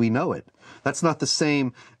peace as we know it. That's not the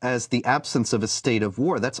same as the absence of a state of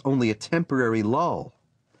war. That's only a temporary lull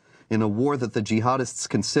in a war that the jihadists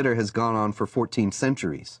consider has gone on for 14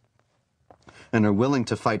 centuries and are willing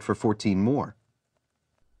to fight for 14 more.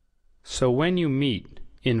 So when you meet,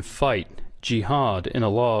 in fight, jihad in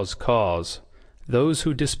Allah's cause, those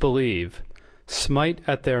who disbelieve, smite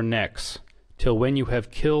at their necks, till when you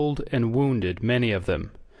have killed and wounded many of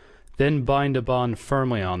them, then bind a bond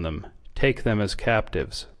firmly on them, take them as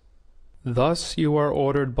captives. Thus you are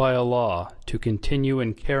ordered by Allah to continue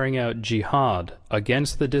in carrying out jihad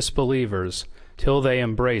against the disbelievers till they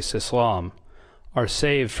embrace Islam, are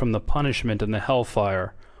saved from the punishment in the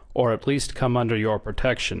hellfire, or at least come under your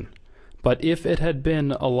protection. But if it had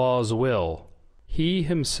been Allah's will, He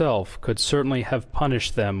Himself could certainly have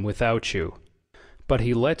punished them without you. But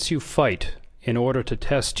He lets you fight in order to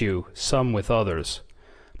test you, some with others.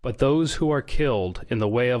 But those who are killed in the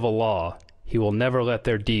way of Allah, He will never let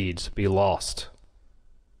their deeds be lost.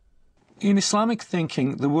 In Islamic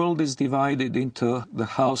thinking, the world is divided into the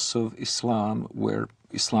house of Islam, where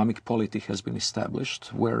Islamic polity has been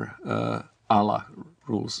established, where Allah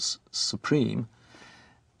rules supreme,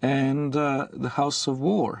 and the house of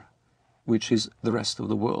war, which is the rest of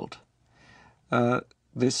the world.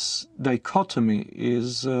 This dichotomy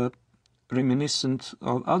is reminiscent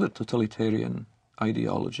of other totalitarian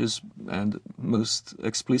ideologies, and most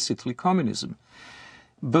explicitly communism.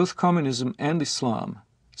 Both communism and Islam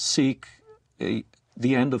seek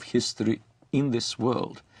the end of history in this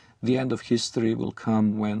world. The end of history will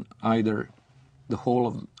come when either the whole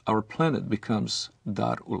of our planet becomes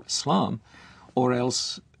Dar-ul Islam, or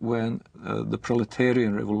else when the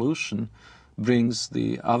proletarian revolution brings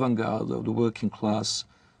the avant-garde of the working class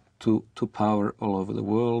to power all over the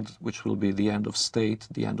world, which will be the end of state,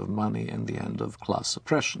 the end of money, and the end of class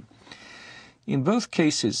oppression. In both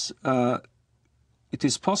cases, it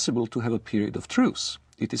is possible to have a period of truce.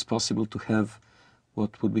 It is possible to have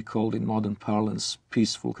what would be called in modern parlance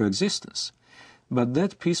peaceful coexistence. But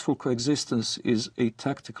that peaceful coexistence is a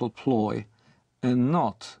tactical ploy and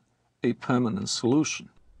not a permanent solution.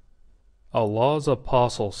 Allah's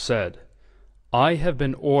apostle said, I have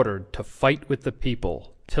been ordered to fight with the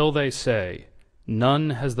people till they say,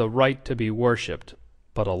 none has the right to be worshipped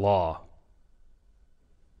but Allah.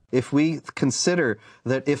 If we consider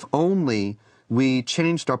that if only we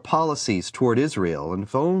changed our policies toward Israel, and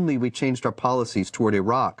if only we changed our policies toward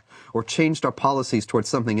Iraq, or changed our policies toward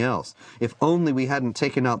something else, if only we hadn't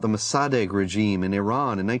taken out the Mossadegh regime in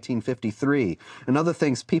Iran in 1953, and other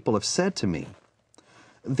things people have said to me,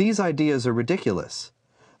 these ideas are ridiculous.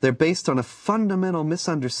 They're based on a fundamental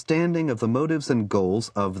misunderstanding of the motives and goals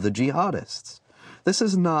of the jihadists. This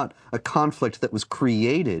is not a conflict that was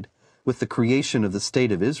created with the creation of the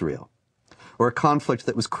State of Israel, or a conflict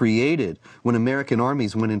that was created when American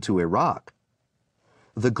armies went into Iraq.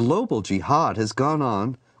 The global jihad has gone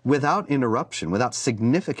on without interruption, without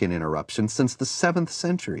significant interruption, since the 7th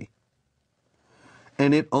century.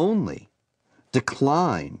 And it only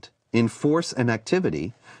declined in force and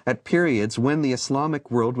activity at periods when the Islamic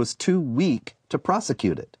world was too weak to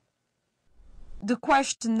prosecute it. The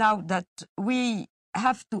question now that we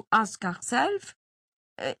have to ask ourselves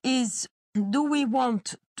is, do we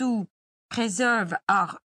want to preserve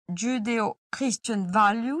our Judeo-Christian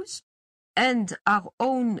values and our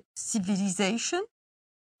own civilization,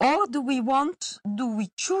 or do we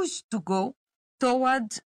choose to go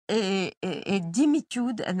toward a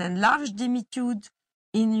dimitude, an enlarged dimitude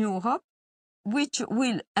in Europe, which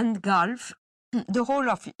will engulf the whole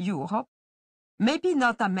of Europe? Maybe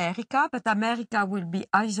not America, but America will be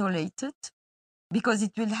isolated because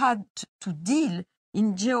it will have to deal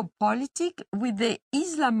in geopolitics with the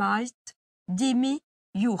Islamized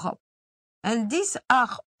demi-Europe. And these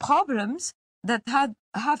are problems that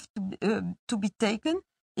have to be taken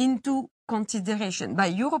into consideration by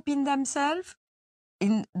Europeans themselves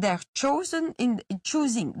in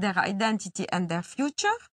choosing their identity and their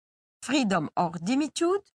future, freedom or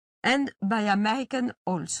dimitude, and by Americans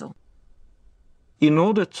also. In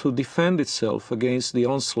order to defend itself against the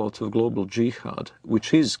onslaught of global jihad,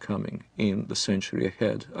 which is coming in the century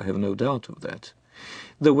ahead, I have no doubt of that,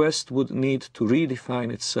 the West would need to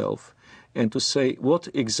redefine itself and to say what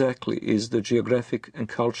exactly is the geographic and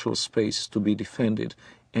cultural space to be defended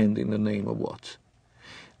and in the name of what.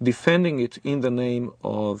 Defending it in the name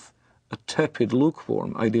of a tepid,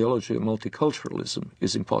 lukewarm ideology of multiculturalism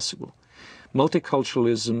is impossible.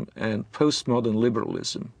 Multiculturalism and postmodern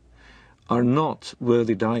liberalism are not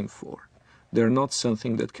worthy dying for. They're not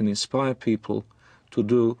something that can inspire people to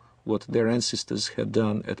do what their ancestors had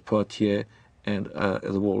done at Poitiers and at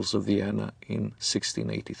the walls of Vienna in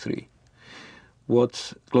 1683.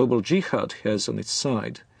 What global jihad has on its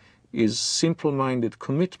side is simple-minded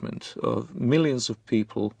commitment of millions of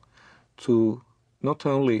people to not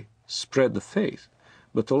only spread the faith,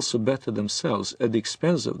 but also better themselves at the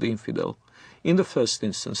expense of the infidel, in the first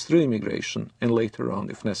instance through immigration, and later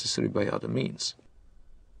on, if necessary, by other means.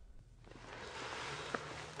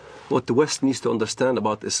 What the West needs to understand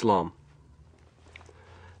about Islam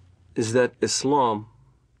is that Islam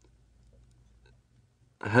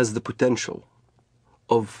has the potential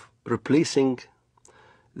of replacing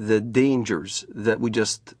the dangers that we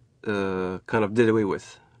just kind of did away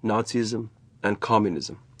with, Nazism and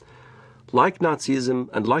communism. Like Nazism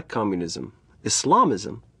and like communism,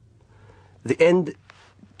 Islamism, the end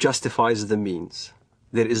justifies the means.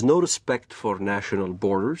 There is no respect for national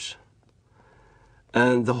borders,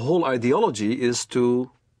 and the whole ideology is to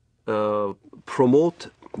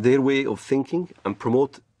promote their way of thinking and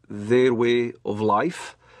promote their way of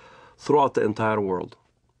life throughout the entire world.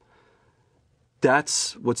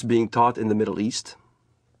 That's what's being taught in the Middle East.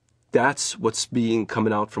 That's what's being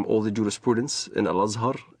coming out from all the jurisprudence in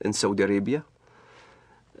Al-Azhar in Saudi Arabia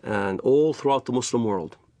and all throughout the Muslim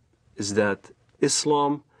world, is that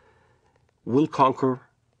Islam will conquer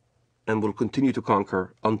and will continue to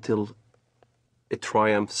conquer until it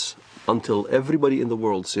triumphs, until everybody in the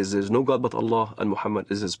world says there's no God but Allah and Muhammad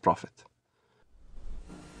is his prophet.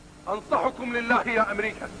 أنصحكم لله يا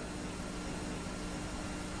أمريكا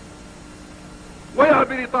ويا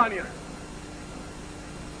بريطانيا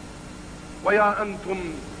ويا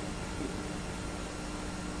أنتم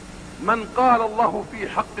من قال الله في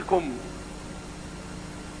حقكم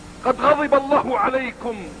قد غضب الله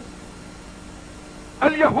عليكم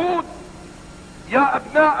اليهود يا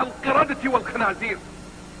أبناء القردة والخنازير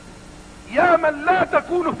يا من لا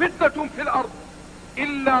تكون فتنة في الأرض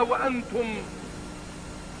إلا وأنتم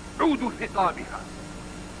عود ثقابها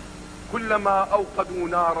كلما أوقدوا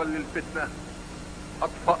نارا للفتنة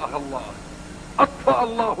أطفأها الله أطفأ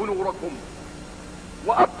الله نوركم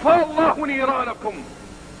وأطفأ الله نيرانكم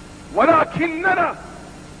ولكننا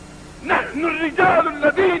نحن الرجال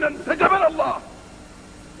الذين انتجبنا الله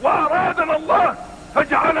وأرادنا الله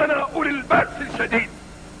فجعلنا أولي البأس الشديد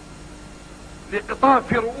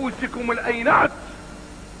لقطاف رؤوسكم الأينعت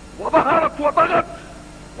وظهرت وطغت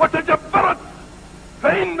وتجبرت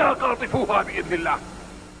فإنا قاطفوها بإذن الله.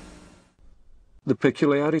 The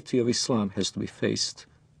peculiarity of Islam has to be faced,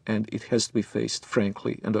 and it has to be faced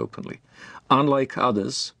frankly and openly. Unlike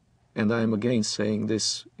others, and I am again saying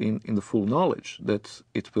this in the full knowledge that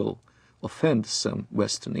it will offend some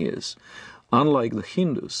Western ears, unlike the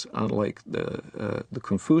Hindus, unlike the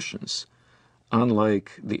Confucians,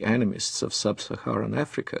 unlike the animists of sub-Saharan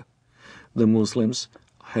Africa, the Muslims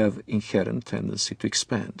have inherent tendency to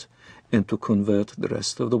expand and to convert the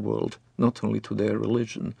rest of the world not only to their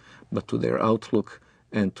religion, but to their outlook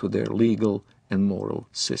and to their legal and moral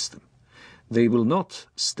system. They will not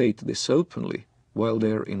state this openly while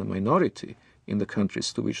they're in a minority in the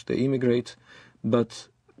countries to which they immigrate, but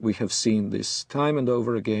we have seen this time and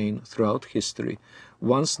over again throughout history.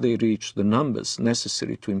 Once they reach the numbers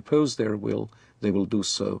necessary to impose their will, they will do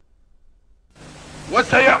so.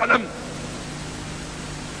 وسيعلم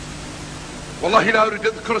والله لا أريد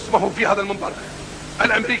أذكر اسمه في هذا المنبر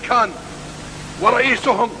الأمريكان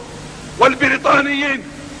ورئيسهم والبريطانيين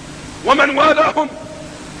ومن والاهم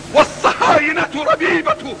والصهاينة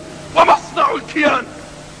ربيبة ومصنع الكيان.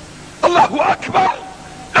 الله أكبر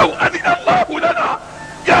لو أذن الله لنا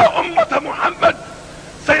يا أمة محمد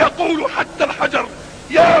سيقول حتى الحجر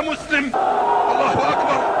يا مسلم. الله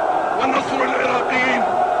أكبر والنصر للعراقيين.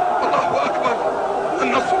 الله أكبر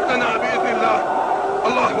والنصر لنا بإذن الله.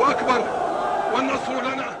 الله أكبر والنصر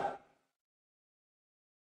لنا.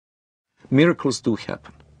 Miracles do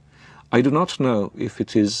happen. I do not know if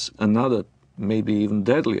it is another, maybe even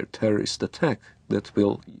deadlier terrorist attack that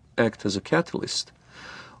will act as a catalyst,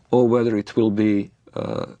 or whether it will be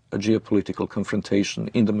a geopolitical confrontation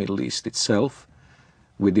in the Middle East itself,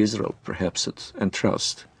 with Israel perhaps and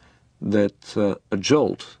trust, that a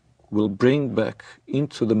jolt will bring back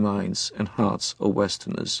into the minds and hearts of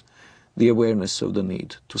Westerners the awareness of the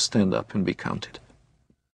need to stand up and be counted.